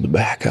ambled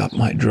back up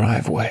my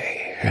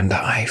driveway, and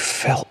I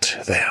felt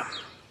them.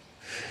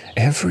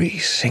 Every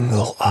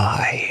single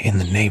eye in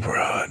the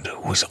neighborhood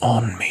was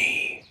on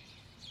me.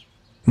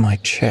 My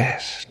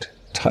chest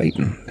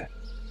tightened.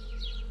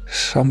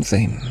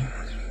 Something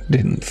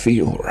didn't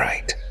feel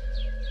right.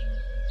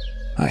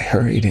 I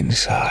hurried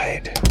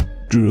inside,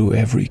 drew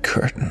every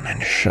curtain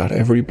and shut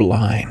every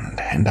blind,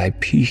 and I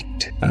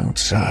peeked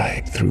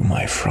outside through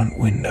my front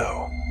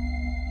window.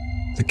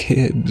 The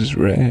kids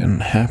ran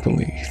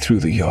happily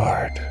through the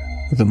yard.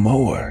 The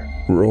mower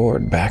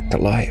roared back to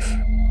life.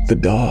 The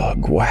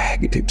dog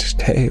wagged its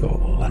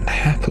tail and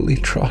happily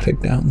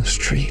trotted down the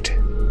street.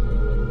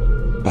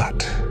 But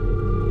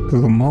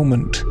the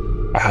moment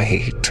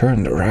I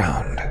turned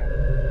around,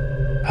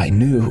 I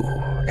knew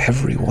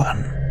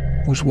everyone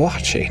was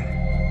watching.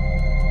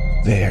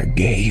 Their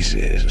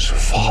gazes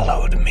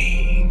followed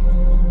me.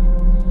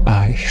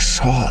 I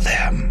saw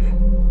them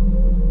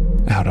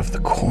out of the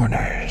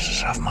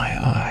corners of my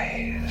eyes.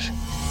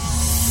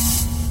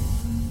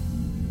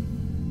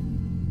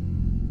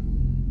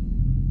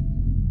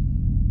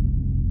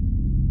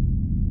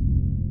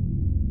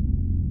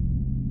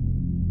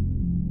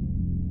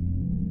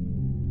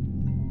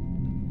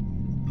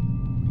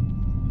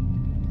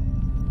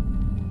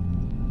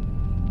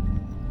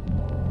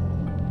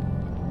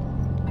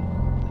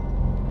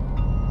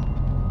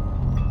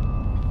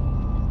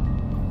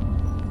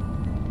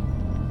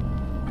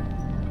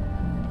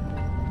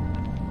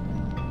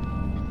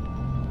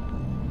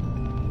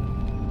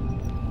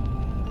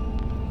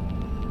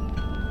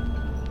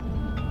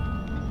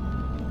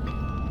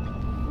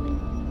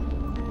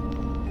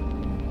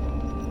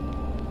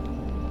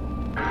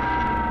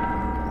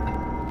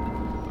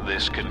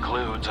 This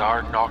concludes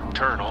our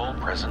nocturnal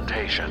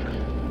presentation.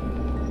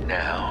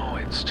 Now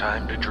it's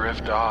time to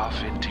drift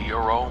off into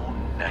your own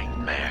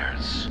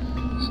nightmares.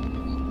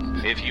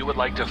 If you would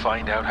like to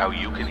find out how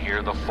you can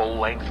hear the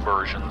full-length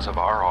versions of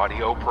our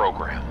audio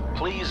program,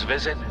 please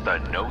visit the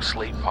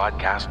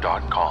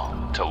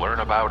NoSleepPodcast.com to learn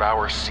about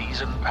our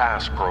Season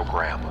Pass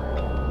program.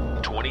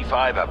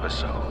 25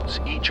 episodes,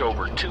 each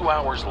over 2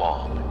 hours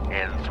long,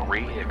 and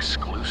 3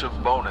 exclusive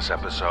bonus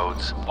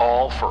episodes,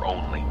 all for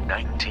only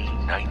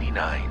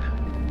 $19.99.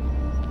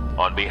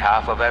 On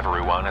behalf of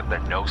everyone at the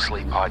No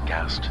Sleep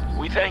Podcast,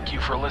 we thank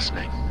you for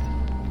listening.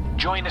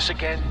 Join us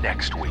again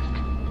next week.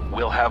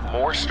 We'll have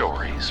more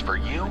stories for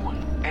you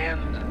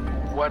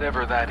and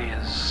whatever that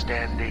is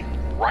standing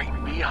right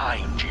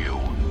behind you.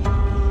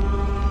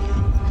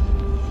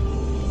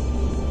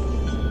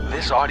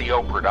 This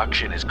audio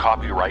production is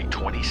copyright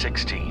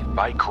 2016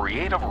 by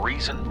Creative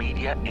Reason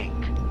Media,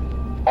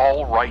 Inc.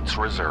 All rights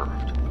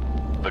reserved.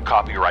 The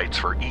copyrights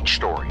for each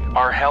story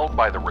are held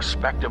by the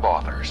respective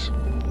authors.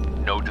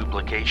 No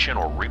duplication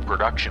or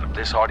reproduction of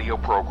this audio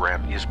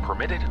program is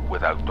permitted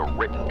without the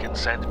written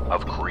consent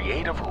of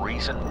Creative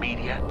Reason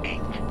Media,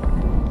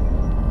 Inc.